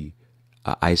to be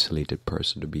an isolated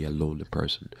person, to be a lonely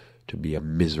person, to be a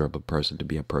miserable person, to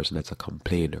be a person that's a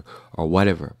complainer or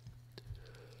whatever,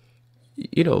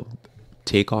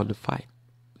 take on the fight.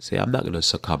 Say, I'm not going to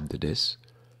succumb to this.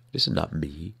 This is not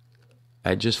me.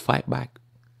 And just fight back.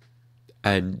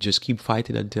 And just keep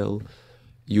fighting until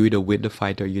you either win the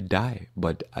fight or you die.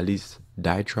 But at least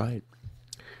die trying.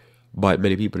 But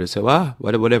many people just say,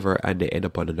 whatever, and they end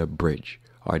up on a bridge,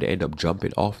 or they end up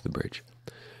jumping off the bridge.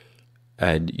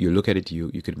 And you look at it, you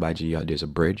can imagine, there's a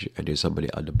bridge, and there's somebody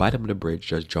on the bottom of the bridge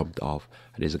just jumped off,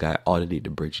 and there's a guy underneath the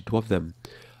bridge. Two of them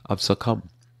have succumbed.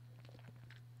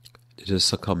 They just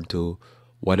succumb to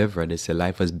whatever, and they say,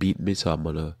 life has beat me, so I'm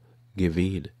going to give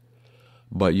in.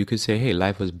 But you can say, hey,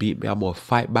 life has beat me, I'm going to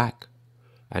fight back.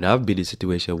 And I've been in a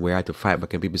situation where I had to fight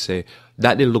back, and people say,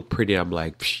 that didn't look pretty. I'm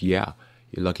like, yeah,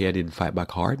 you're lucky I didn't fight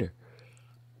back harder.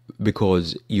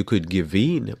 Because you could give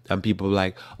in, and people are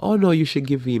like, oh no, you should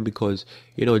give in because,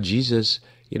 Jesus,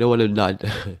 you don't want to not,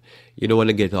 you don't want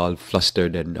to get all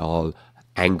flustered and all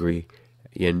angry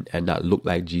and not look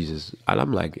like Jesus. And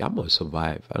I'm like, I'm going to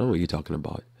survive. I don't know what you're talking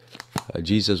about.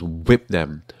 Jesus whipped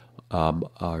them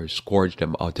or scourged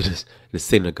them out of the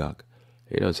synagogue.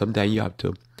 Sometimes you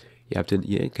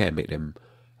can't make them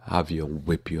have you and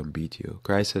whip you and beat you.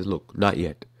 Christ says, look, not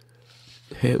yet.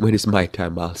 When it's my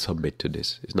time, I'll submit to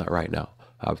this. It's not right now.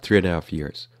 I have 3.5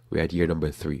 years. We're at year number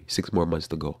 3. 6 more months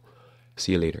to go.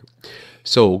 See you later.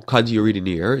 So, continue reading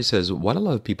here. It says, what a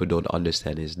lot of people don't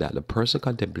understand is that the person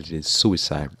contemplating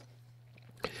suicide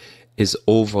is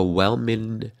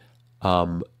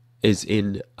is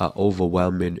in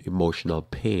overwhelming emotional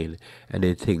pain, and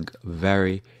they think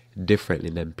very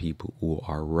differently than people who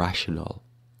are rational.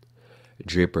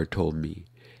 Draper told me,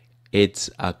 it's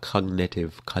a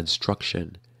cognitive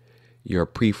construction. Your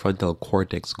prefrontal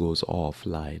cortex goes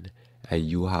offline and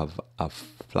you have a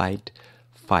fight,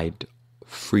 fight,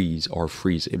 freeze, or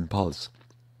freeze impulse.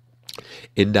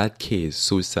 In that case,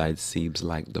 suicide seems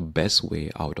like the best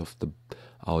way out of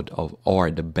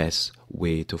or the best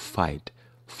way to fight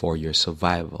for your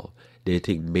survival. They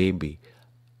think maybe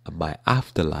my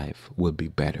afterlife will be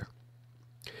better.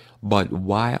 But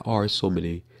why are so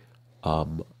many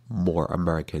more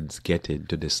Americans getting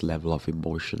to this level of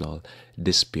emotional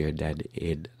despair than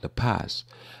in the past?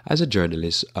 As a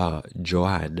journalist,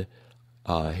 Johann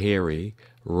Hari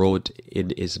wrote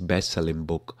in his best-selling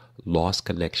book Lost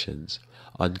Connections,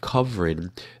 uncovering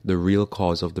the real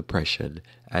cause of depression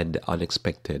and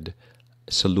unexpected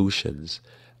solutions.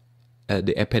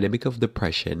 The epidemic of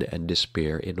depression and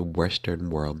despair in the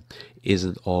Western world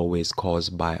isn't always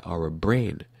caused by our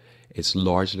brain. It's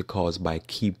largely caused by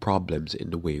key problems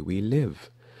in the way we live.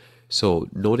 So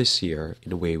notice here in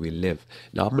the way we live.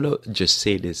 Now I'm gonna just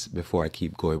say this before I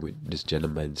keep going with this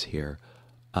gentleman's here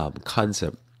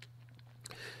concept.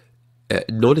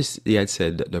 Notice he had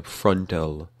said that the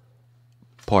frontal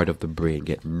part of the brain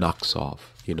get knocks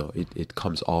off. It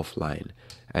comes offline,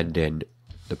 and then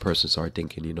the person start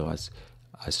thinking, as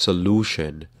a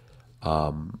solution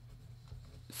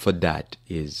for that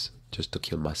is just to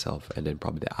kill myself, and then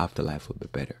probably the afterlife will be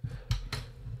better.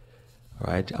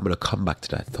 All right, I'm gonna come back to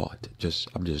that thought.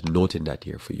 I'm just noting that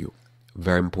here for you.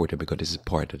 Very important, because this is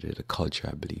part of the culture,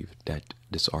 I believe, that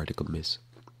this article missed.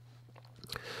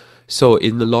 So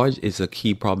in the large is a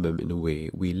key problem in the way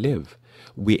we live.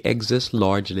 We exist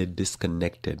largely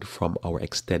disconnected from our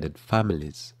extended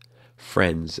families,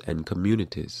 friends, and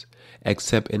communities,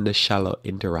 except in the shallow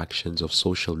interactions of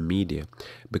social media,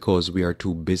 because we are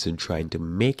too busy trying to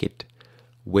make it,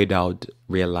 without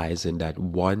realizing that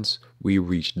once we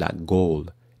reach that goal,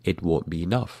 it won't be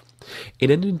enough.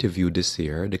 In an interview this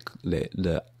year,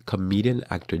 the comedian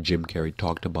actor Jim Carrey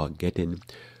talked about getting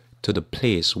to the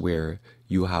place where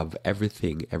you have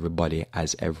everything everybody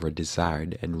has ever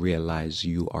desired and realize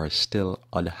you are still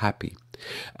unhappy,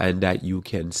 and that you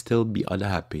can still be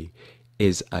unhappy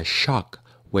is a shock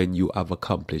when you have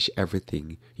accomplished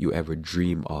everything you ever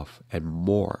dream of and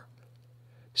more.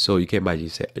 So you can imagine, you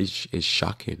say, it's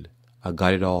shocking. I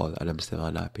got it all and I'm still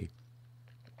unhappy.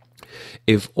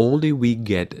 If only we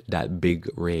get that big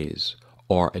raise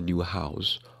or a new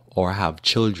house or have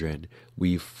children,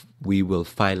 we will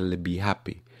finally be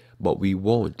happy. But we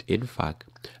won't. In fact,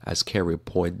 as Carey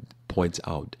points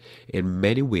out, in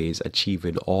many ways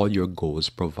achieving all your goals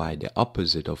provide the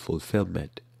opposite of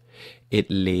fulfillment.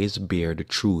 It lays bare the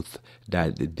truth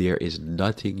that there is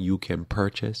nothing you can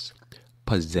purchase,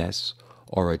 possess,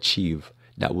 or achieve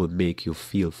that will make you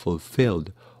feel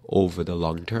fulfilled over the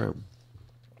long term.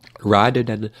 Rather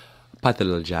than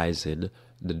pathologizing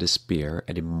the despair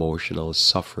and emotional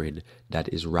suffering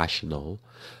that is rational,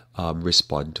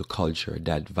 respond to culture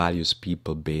that values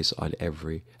people based on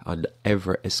ever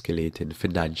escalating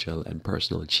financial and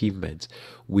personal achievements,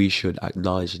 we should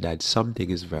acknowledge that something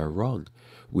is very wrong.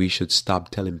 We should stop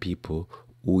telling people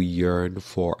who yearn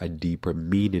for a deeper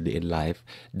meaning in life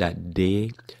that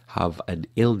they have an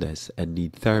illness and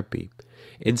need therapy.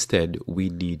 Instead, we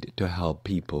need to help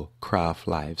people craft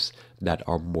lives that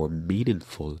are more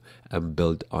meaningful and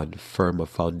built on firmer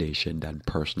foundation than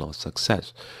personal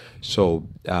success. So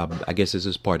I guess this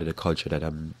is part of the culture that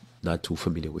I'm not too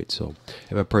familiar with. So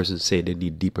if a person say they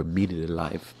need deeper meaning in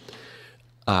life,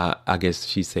 I guess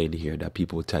she's saying here that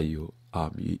people will tell you,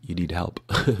 you need help.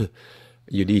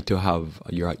 You need to have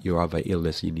you have an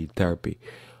illness, you need therapy.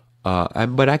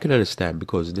 But I can understand,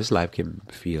 because this life can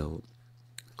feel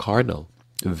carnal,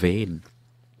 vain,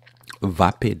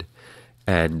 vapid,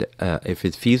 and if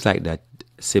it feels like that,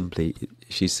 simply,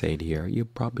 she's saying here, you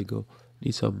probably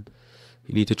you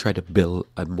need to try to build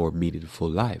a more meaningful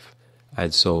life.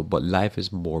 And so, but life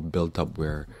is more built up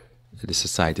where the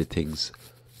society thinks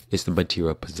it's the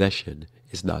material possession.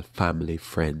 It's not family,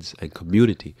 friends, and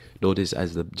community. Notice,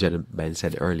 as the gentleman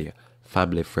said earlier,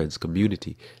 family, friends,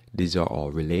 community, these are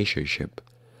all relationship.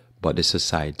 But the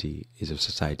society is a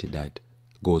society that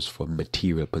goes for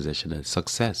material possession and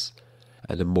success.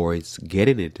 And the more it's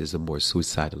getting it, is the more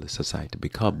suicidal the society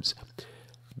becomes.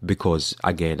 Because,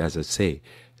 again, as I say,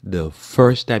 the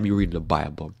first time you read the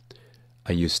Bible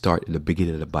and you start in the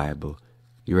beginning of the Bible,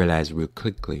 you realize real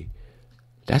quickly,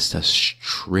 that's just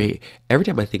strange. Every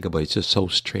time I think about it, it's just so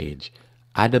strange.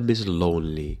 Adam is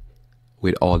lonely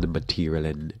with all the material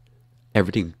and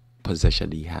everything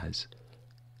possession he has.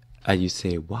 And you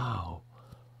say, wow,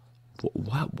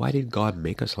 why did God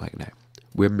make us like that?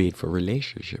 We're made for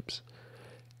relationships.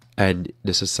 And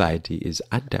the society is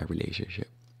anti-relationship,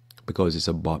 because it's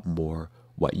about more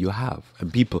what you have.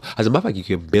 And people, as a matter of fact, you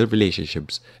can build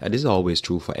relationships, and this is always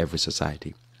true for every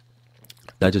society.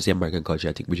 Not just the American culture.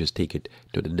 I think we just take it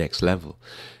to the next level.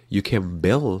 You can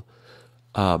build.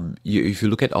 If you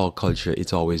look at all culture,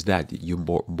 it's always that you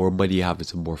more money you have,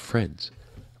 is more friends,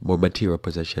 more material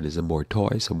possession is more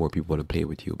toys, so more people want to play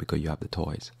with you because you have the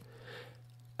toys.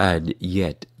 And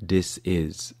yet, this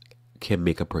is can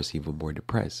make a person even more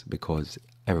depressed because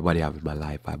everybody I have in my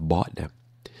life, I bought them.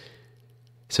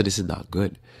 So this is not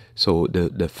good. So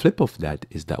the flip of that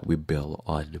is that we build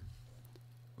on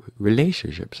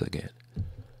relationships again.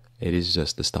 It is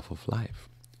just the stuff of life.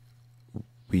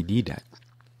 We need that.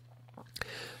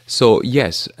 So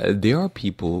yes, there are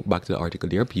people, back to the article,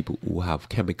 there are people who have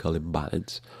chemical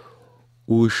imbalance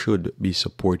who should be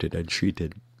supported and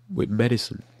treated with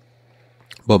medicine.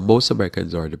 But most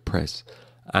Americans are depressed,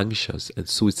 anxious, and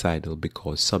suicidal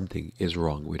because something is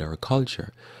wrong with our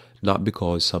culture, not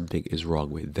because something is wrong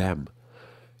with them.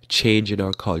 Change in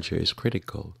our culture is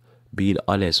critical. Being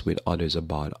honest with others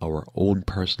about our own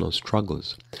personal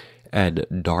struggles and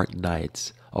dark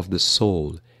nights of the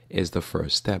soul is the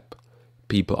first step.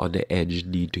 People on the edge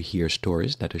need to hear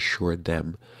stories that assure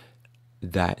them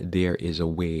that there is a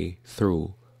way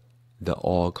through the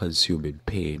all-consuming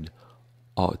pain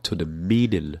to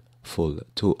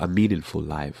a meaningful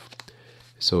life.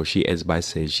 So she ends by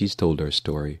saying she's told her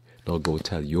story. Now go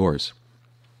tell yours.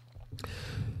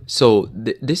 So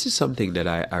this is something that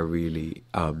I really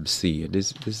see, and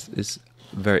this is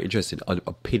very interesting.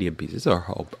 Opinion piece. It's her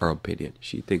opinion.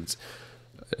 She thinks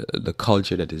the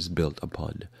culture that is built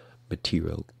upon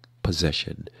material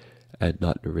possession and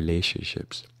not the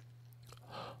relationships,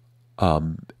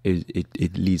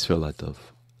 it leads to a lot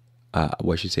of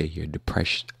what she say here,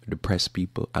 depressed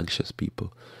people, anxious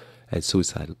people, and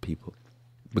suicidal people.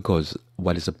 Because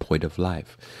what is the point of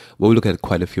life? When we look at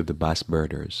quite a few of the mass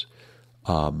murders,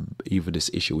 even this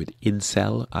issue with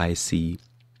incel,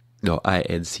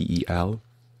 INCEL,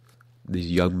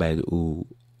 these young men who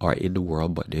are in the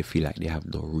world but they feel like they have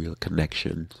no real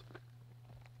connection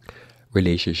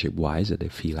relationship wise, and they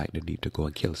feel like they need to go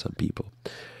and kill some people,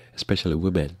 especially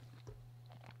women.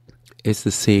 It's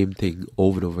the same thing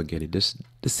over and over again. It's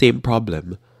the same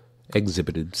problem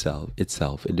exhibiting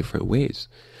itself in different ways,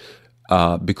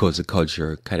 because the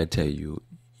culture kind of tell you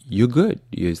you're good,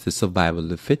 it's the survival of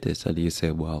the fittest, and you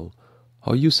say, well,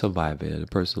 how you surviving? And the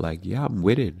person like, yeah, I'm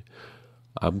winning,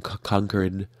 I'm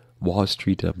conquering Wall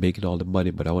Street, and I'm making all the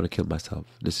money, but I want to kill myself.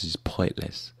 This is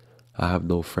pointless. I have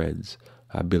no friends,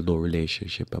 I build no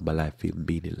relationship, and my life feels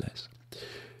meaningless.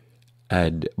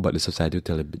 But the society will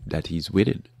tell him that he's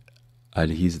winning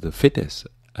and he's the fittest.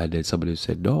 And then somebody will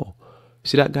say, no,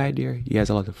 see that guy there? He has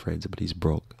a lot of friends, but he's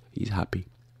broke. He's happy.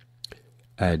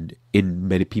 And in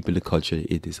many people in the culture,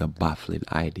 it is a baffling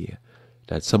idea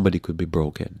that somebody could be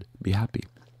broken, be happy,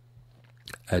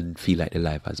 and feel like their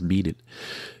life has meaning.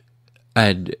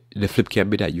 And the flip can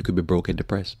be that you could be broken,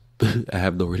 depressed, I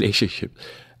have no relationship,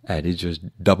 and it's just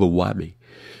double whammy.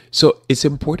 So it's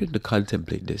important to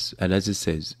contemplate this. And as it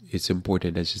says, it's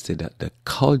important, as you say, that the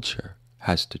culture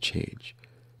has to change.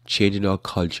 Changing our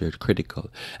culture is critical.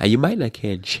 And you might not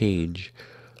can change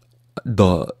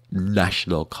the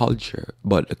national culture,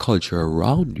 but the culture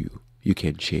around you, you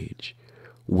can change.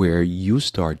 Where you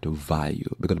start to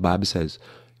value. Because the Bible says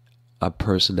a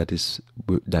person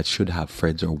that should have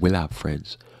friends or will have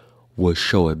friends will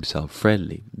show himself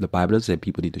friendly. The Bible doesn't say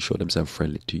people need to show themselves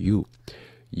friendly to you.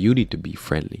 You need to be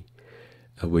friendly.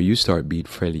 And when you start being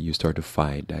friendly, you start to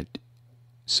find that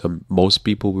most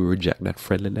people will reject that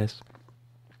friendliness.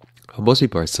 Most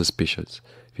people are suspicious.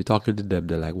 If you're talking to them,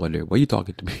 they're like wondering, why are you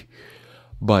talking to me?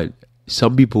 But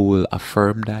some people will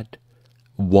affirm that,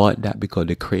 want that because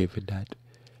they're craving that.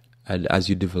 And as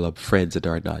you develop friends that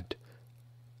are not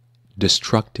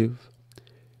destructive,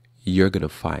 you're going to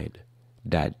find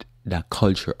that that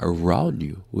culture around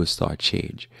you will start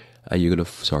change. And you're going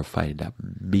to start finding that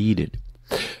meaning.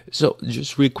 So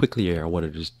just really quickly here, I want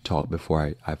to just talk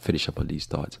before I finish up on these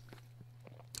thoughts.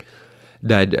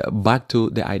 That back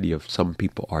to the idea of some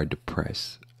people are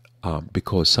depressed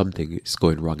because something is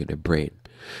going wrong in their brain.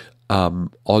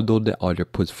 Although the author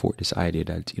puts forth this idea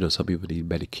that some people need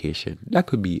medication, that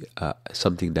could be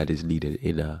something that is needed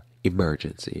in an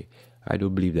emergency. I do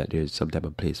believe that there's some type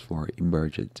of place for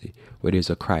emergency. Where there's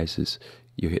a crisis,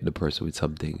 you hit the person with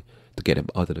something to get them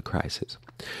out of the crisis.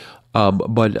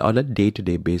 But on a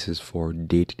day-to-day basis, for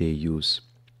day-to-day use,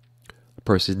 a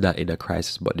person is not in a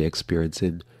crisis, but they're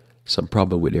experiencing some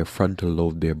problem with their frontal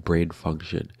lobe, their brain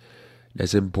function.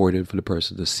 That's important for the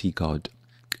person to seek out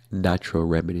natural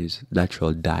remedies,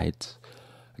 natural diets.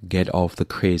 Get off the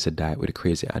crazy diet with the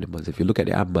crazy animals. If you look at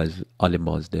the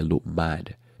animals, they look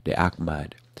mad. They act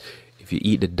mad. If you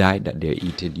eat the diet that they're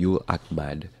eating, you'll act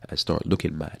mad and start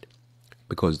looking mad.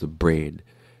 because the brain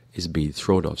is being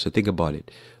thrown off. So think about it.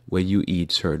 When you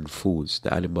eat certain foods,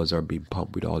 the animals are being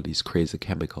pumped with all these crazy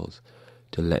chemicals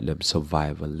to let them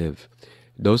survive and live.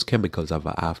 Those chemicals have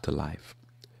an afterlife.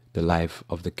 The life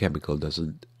of the chemical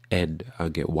doesn't end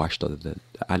and get washed out of the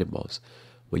animals.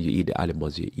 When you eat the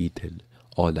animals, you're eating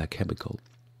all that chemical.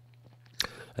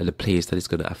 And the place that it's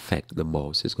going to affect the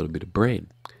most is going to be the brain.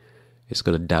 It's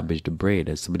going to damage the brain.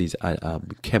 And some of these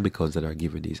chemicals that are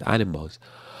given these animals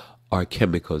are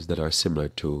chemicals that are similar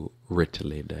to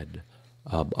Ritalin and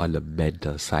other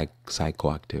mental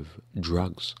psychoactive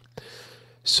drugs.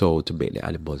 So to make the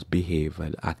animals behave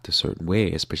and act a certain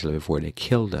way, especially before they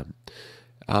kill them,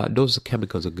 those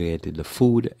chemicals are going in the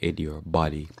food in your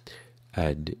body.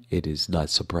 And it is not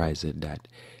surprising that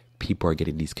people are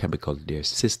getting these chemicals in their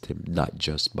system, not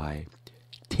just by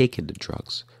taking the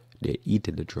drugs, they're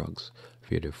eating the drugs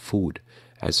via their food.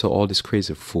 And so all this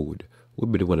crazy food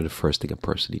would be one of the first thing a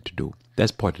person need to do.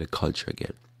 That's part of the culture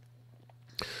again.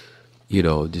 You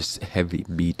know, just heavy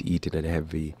meat eating and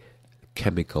heavy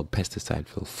chemical pesticide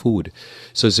filled food.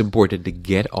 So it's important to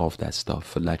get off that stuff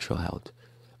for natural health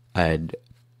and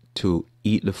to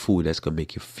eat the food that's going to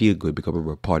make you feel good, because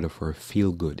remember, part of our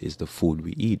feel good is the food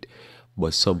we eat.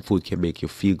 But some food can make you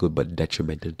feel good but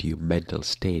detrimental to your mental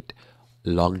state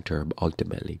long term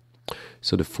ultimately.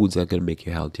 So the foods that are going to make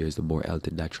you healthier is the more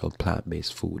healthy, natural,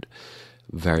 plant-based food.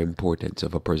 Very important. So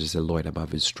if a person says, Lord, I'm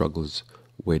having struggles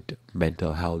with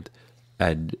mental health,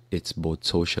 and it's both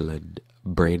social and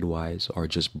brain-wise, or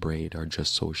just brain, or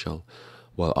just social,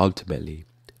 well, ultimately,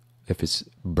 if it's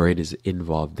brain is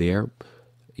involved there,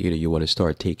 you want to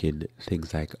start taking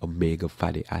things like omega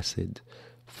fatty acid,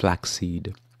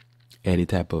 flaxseed, any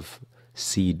type of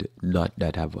seed nut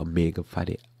that have omega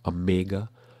fatty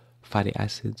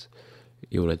acids.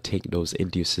 You want to take those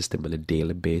into your system on a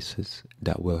daily basis.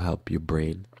 That will help your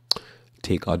brain.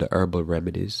 Take other herbal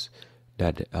remedies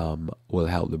that will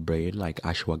help the brain, like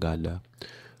ashwagandha,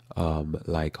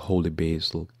 like holy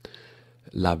basil,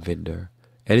 lavender,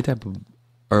 any type of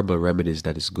herbal remedies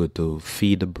that is good to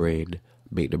feed the brain,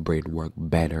 make the brain work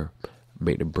better,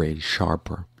 make the brain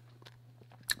sharper,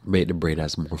 make the brain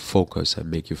has more focus,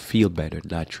 and make you feel better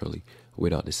naturally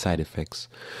without the side effects.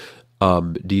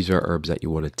 These are herbs that you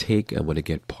want to take and want to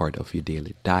get part of your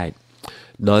daily diet.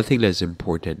 Another thing that's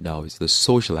important now is the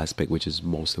social aspect, which is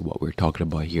mostly what we're talking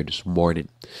about here this morning.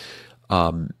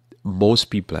 Most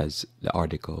people, as the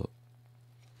article,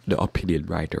 the opinion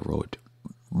writer wrote,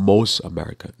 most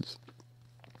Americans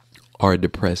are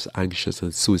depressed, anxious,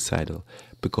 and suicidal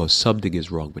because something is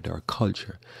wrong with our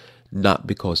culture, not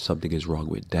because something is wrong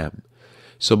with them.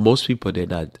 So most people, they're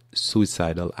not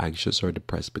suicidal, anxious, or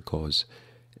depressed because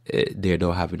they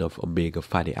don't have enough omega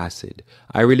fatty acid.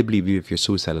 I really believe if you're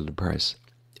suicidal and depressed,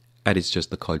 and it's just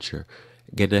the culture,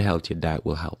 getting a healthier diet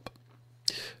will help.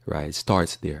 Right? It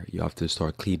starts there. You have to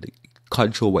start cleaning,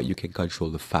 control what you can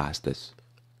control the fastest.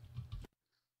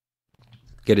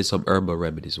 Getting some herbal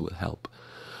remedies will help.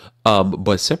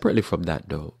 But separately from that,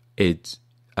 though, it's,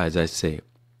 as I say,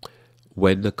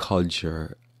 when the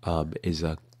culture is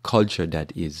a culture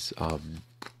that is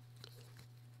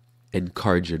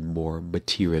encouraging more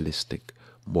materialistic,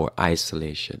 more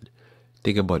isolation.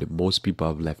 Think about it. Most people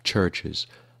have left churches,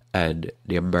 and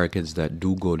the Americans that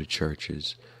do go to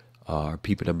churches are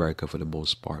people in America for the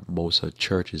most part. Most of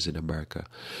churches in America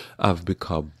have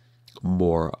become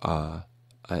more,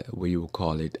 what you would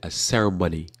call it, a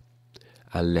ceremony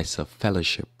and less a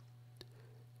fellowship.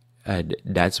 And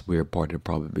that's where part of the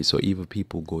problem is. So even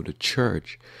people go to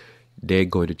church, they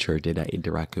go to church, they're not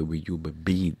interacting with human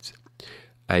beings.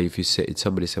 And if you say,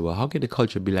 somebody say, well, how can the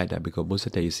culture be like that? Because most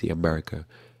of the time you see America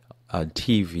on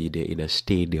TV, they're in a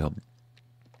stadium.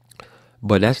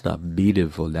 But that's not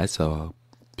meaningful. That's a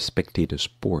spectator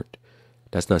sport.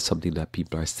 That's not something that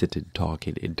people are sitting,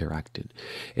 talking, interacting.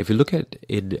 If you look at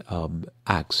in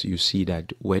Acts, you see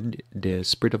that when the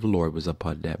Spirit of the Lord was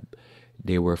upon them,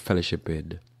 they were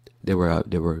fellowshipping. They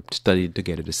were studying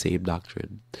together the same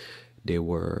doctrine. They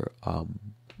were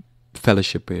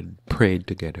fellowshipping, praying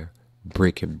together,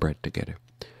 breaking bread together.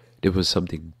 There was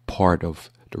something part of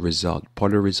the result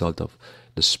of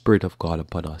the Spirit of God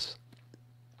upon us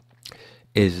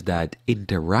is that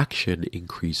interaction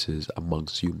increases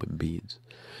amongst human beings.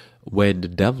 When the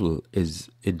devil is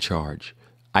in charge,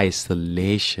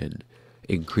 isolation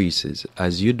increases.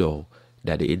 As you know,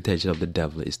 that the intention of the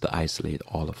devil is to isolate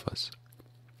all of us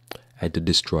and to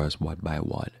destroy us one by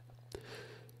one.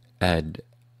 And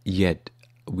yet,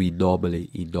 he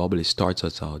normally starts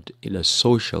us out in a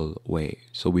social way.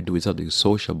 So we're doing something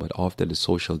social, but often the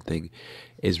social thing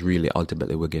is really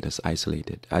ultimately will get us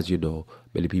isolated. As you know,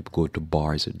 many people go to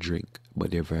bars and drink,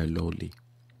 but they're very lonely.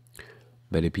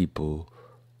 Many people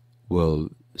will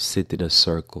sit in a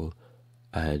circle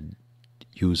and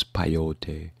use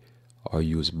peyote or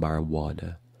use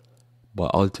marijuana,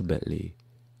 but ultimately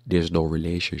there's no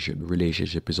relationship. The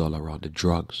relationship is all around the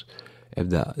drugs. If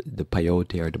the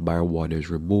peyote or the marijuana is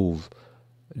removed,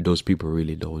 those people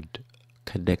really don't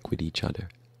connect with each other.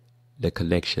 The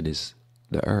connection is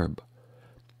the herb.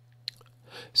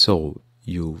 So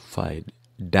you find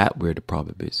that where the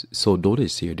problem is. So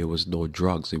notice here there was no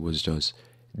drugs. It was just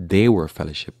they were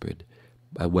fellowshipping,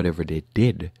 and whatever they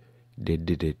did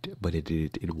it, but they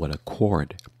did it in one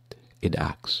accord. In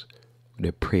Acts,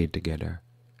 they prayed together,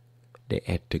 they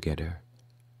ate together,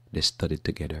 they studied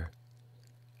together,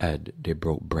 and they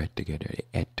broke bread together.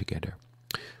 They ate together.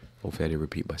 Hopefully I didn't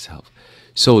repeat myself.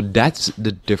 So that's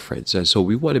the difference. And so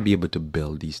we want to be able to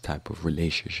build these type of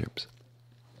relationships,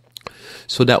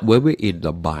 so that when we're in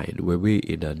the bind, when we're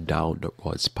in a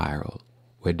downward spiral,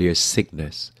 where there's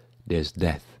sickness, there's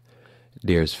death,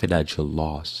 there's financial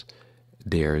loss,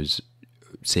 there's,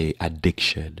 say,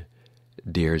 addiction,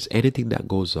 there's anything that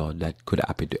goes on that could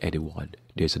happen to anyone,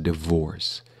 there's a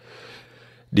divorce,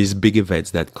 these big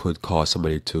events that could cause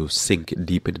somebody to sink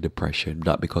deep into depression,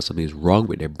 not because something is wrong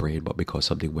with their brain, but because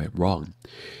something went wrong.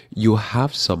 You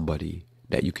have somebody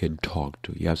that you can talk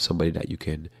to. You have somebody that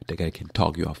can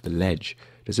talk you off the ledge.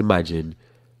 Just imagine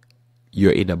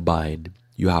you're in a bind,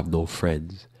 you have no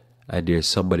friends, and there's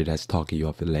somebody that's talking you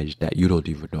off the ledge that you don't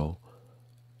even know.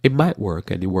 It might work,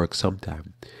 and it works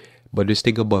sometime. But just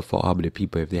think about for how many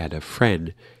people, if they had a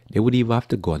friend, they wouldn't even have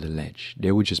to go on the ledge.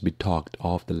 They would just be talked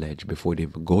off the ledge before they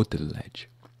even go to the ledge.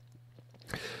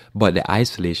 But the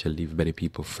isolation leaves many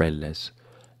people friendless.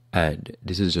 And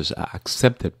this is just an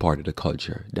accepted part of the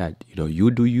culture that, you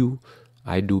do you,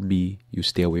 I do me, you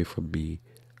stay away from me.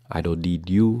 I don't need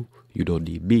you, you don't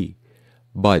need me.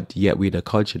 But yet we're in a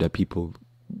culture that people,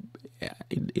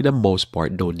 in the most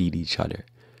part, don't need each other.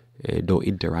 Don't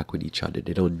interact with each other.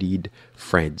 They don't need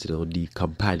friends. They don't need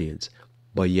companions.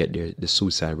 But yet the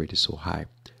suicide rate is so high.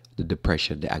 The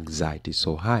depression, the anxiety is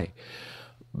so high.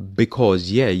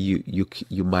 Because,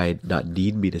 you might not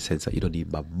need me in the sense that you don't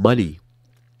need my money.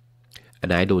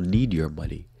 And I don't need your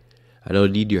money. I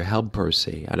don't need your help per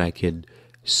se. And I can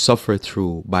suffer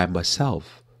through by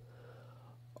myself.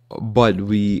 But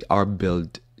we are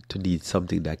built to need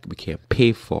something that we can't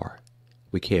pay for.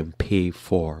 We can't pay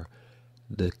for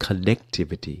the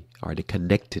connectivity or the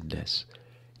connectedness.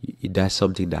 That's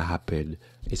something that happened.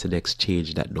 It's an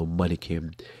exchange that no money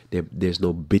came. There's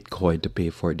no Bitcoin to pay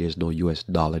for it. There's no US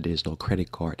dollar. There's no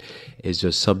credit card. It's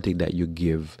just something that you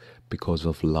give because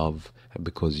of love and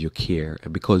because you care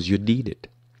and because you need it.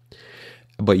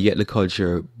 But yet the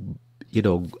culture,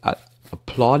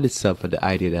 applaud itself at the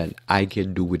idea that I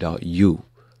can do without you.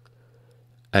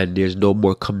 And there's no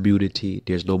more community.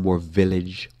 There's no more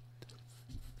village.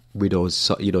 We don't,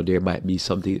 there might be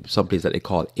some place that they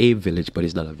call a village, but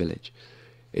it's not a village.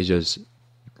 It's just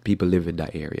people live in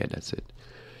that area. That's it.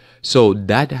 So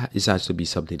that has to be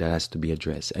something that has to be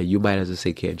addressed. And you might, as I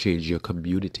say, can't change your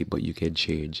community, but you can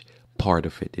change part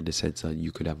of it in the sense that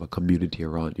you could have a community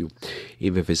around you.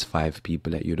 Even if it's 5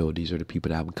 people that these are the people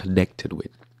that I'm connected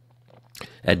with.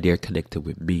 And they're connected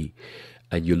with me.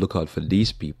 And you look out for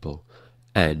these people.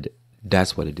 And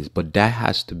that's what it is. But that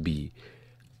has to be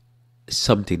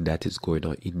something that is going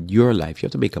on in your life. You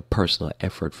have to make a personal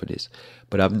effort for this.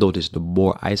 But I've noticed the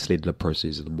more isolated a person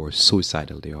is, the more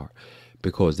suicidal they are,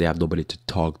 because they have nobody to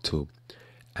talk to,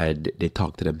 and they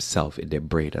talk to themselves in their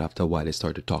brain, and after a while they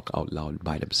start to talk out loud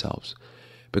by themselves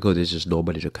because there's just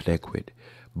nobody to connect with.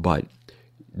 But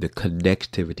the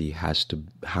connectivity has to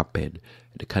happen.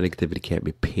 The connectivity can't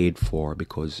be paid for,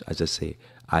 because, as I say,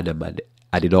 Adam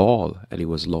had it all and he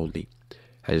was lonely.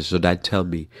 And so that tell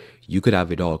me you could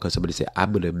have it all, because somebody say,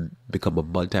 I'm going to become a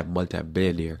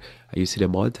multi-billionaire. And you see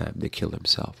them all the time, they kill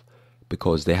themselves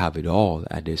because they have it all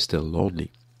and they're still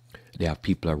lonely. They have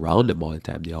people around them all the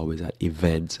time. They're always at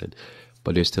events,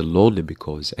 but they're still lonely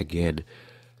because, again,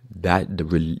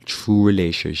 true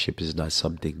relationship is not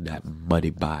something that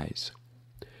money buys.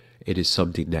 It is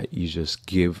something that you just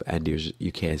give, and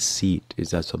you can't see it.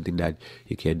 It's not something that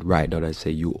you can write down and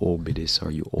say, you owe me this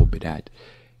or you owe me that.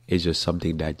 It's just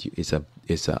something that it's an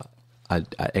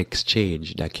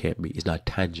exchange that can't be. It's not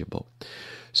tangible.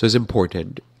 So it's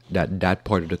important that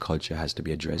part of the culture has to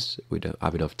be addressed. We don't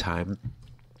have enough time,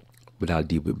 but I'll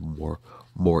deal with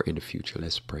more in the future.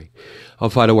 Let's pray. Our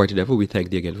Father, who art in heaven, we thank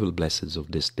thee again for the blessings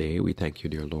of this day. We thank you,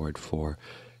 dear Lord, for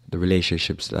the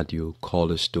relationships that you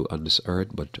call us to on this earth,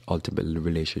 but ultimately the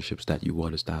relationships that you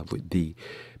want us to have with thee.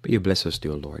 May you bless us,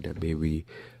 dear Lord, and may we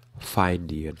find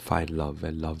thee and find love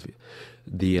and love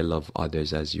thee and love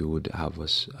others as you would have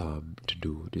us to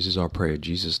do. This is our prayer in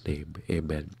Jesus' name.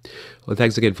 Amen. Well,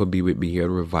 thanks again for being with me here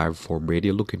on Revive Form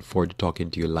Radio. Looking forward to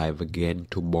talking to you live again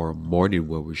tomorrow morning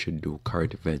where we should do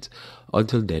current events.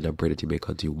 Until then, I pray that you may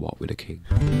continue to walk with the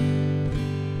King.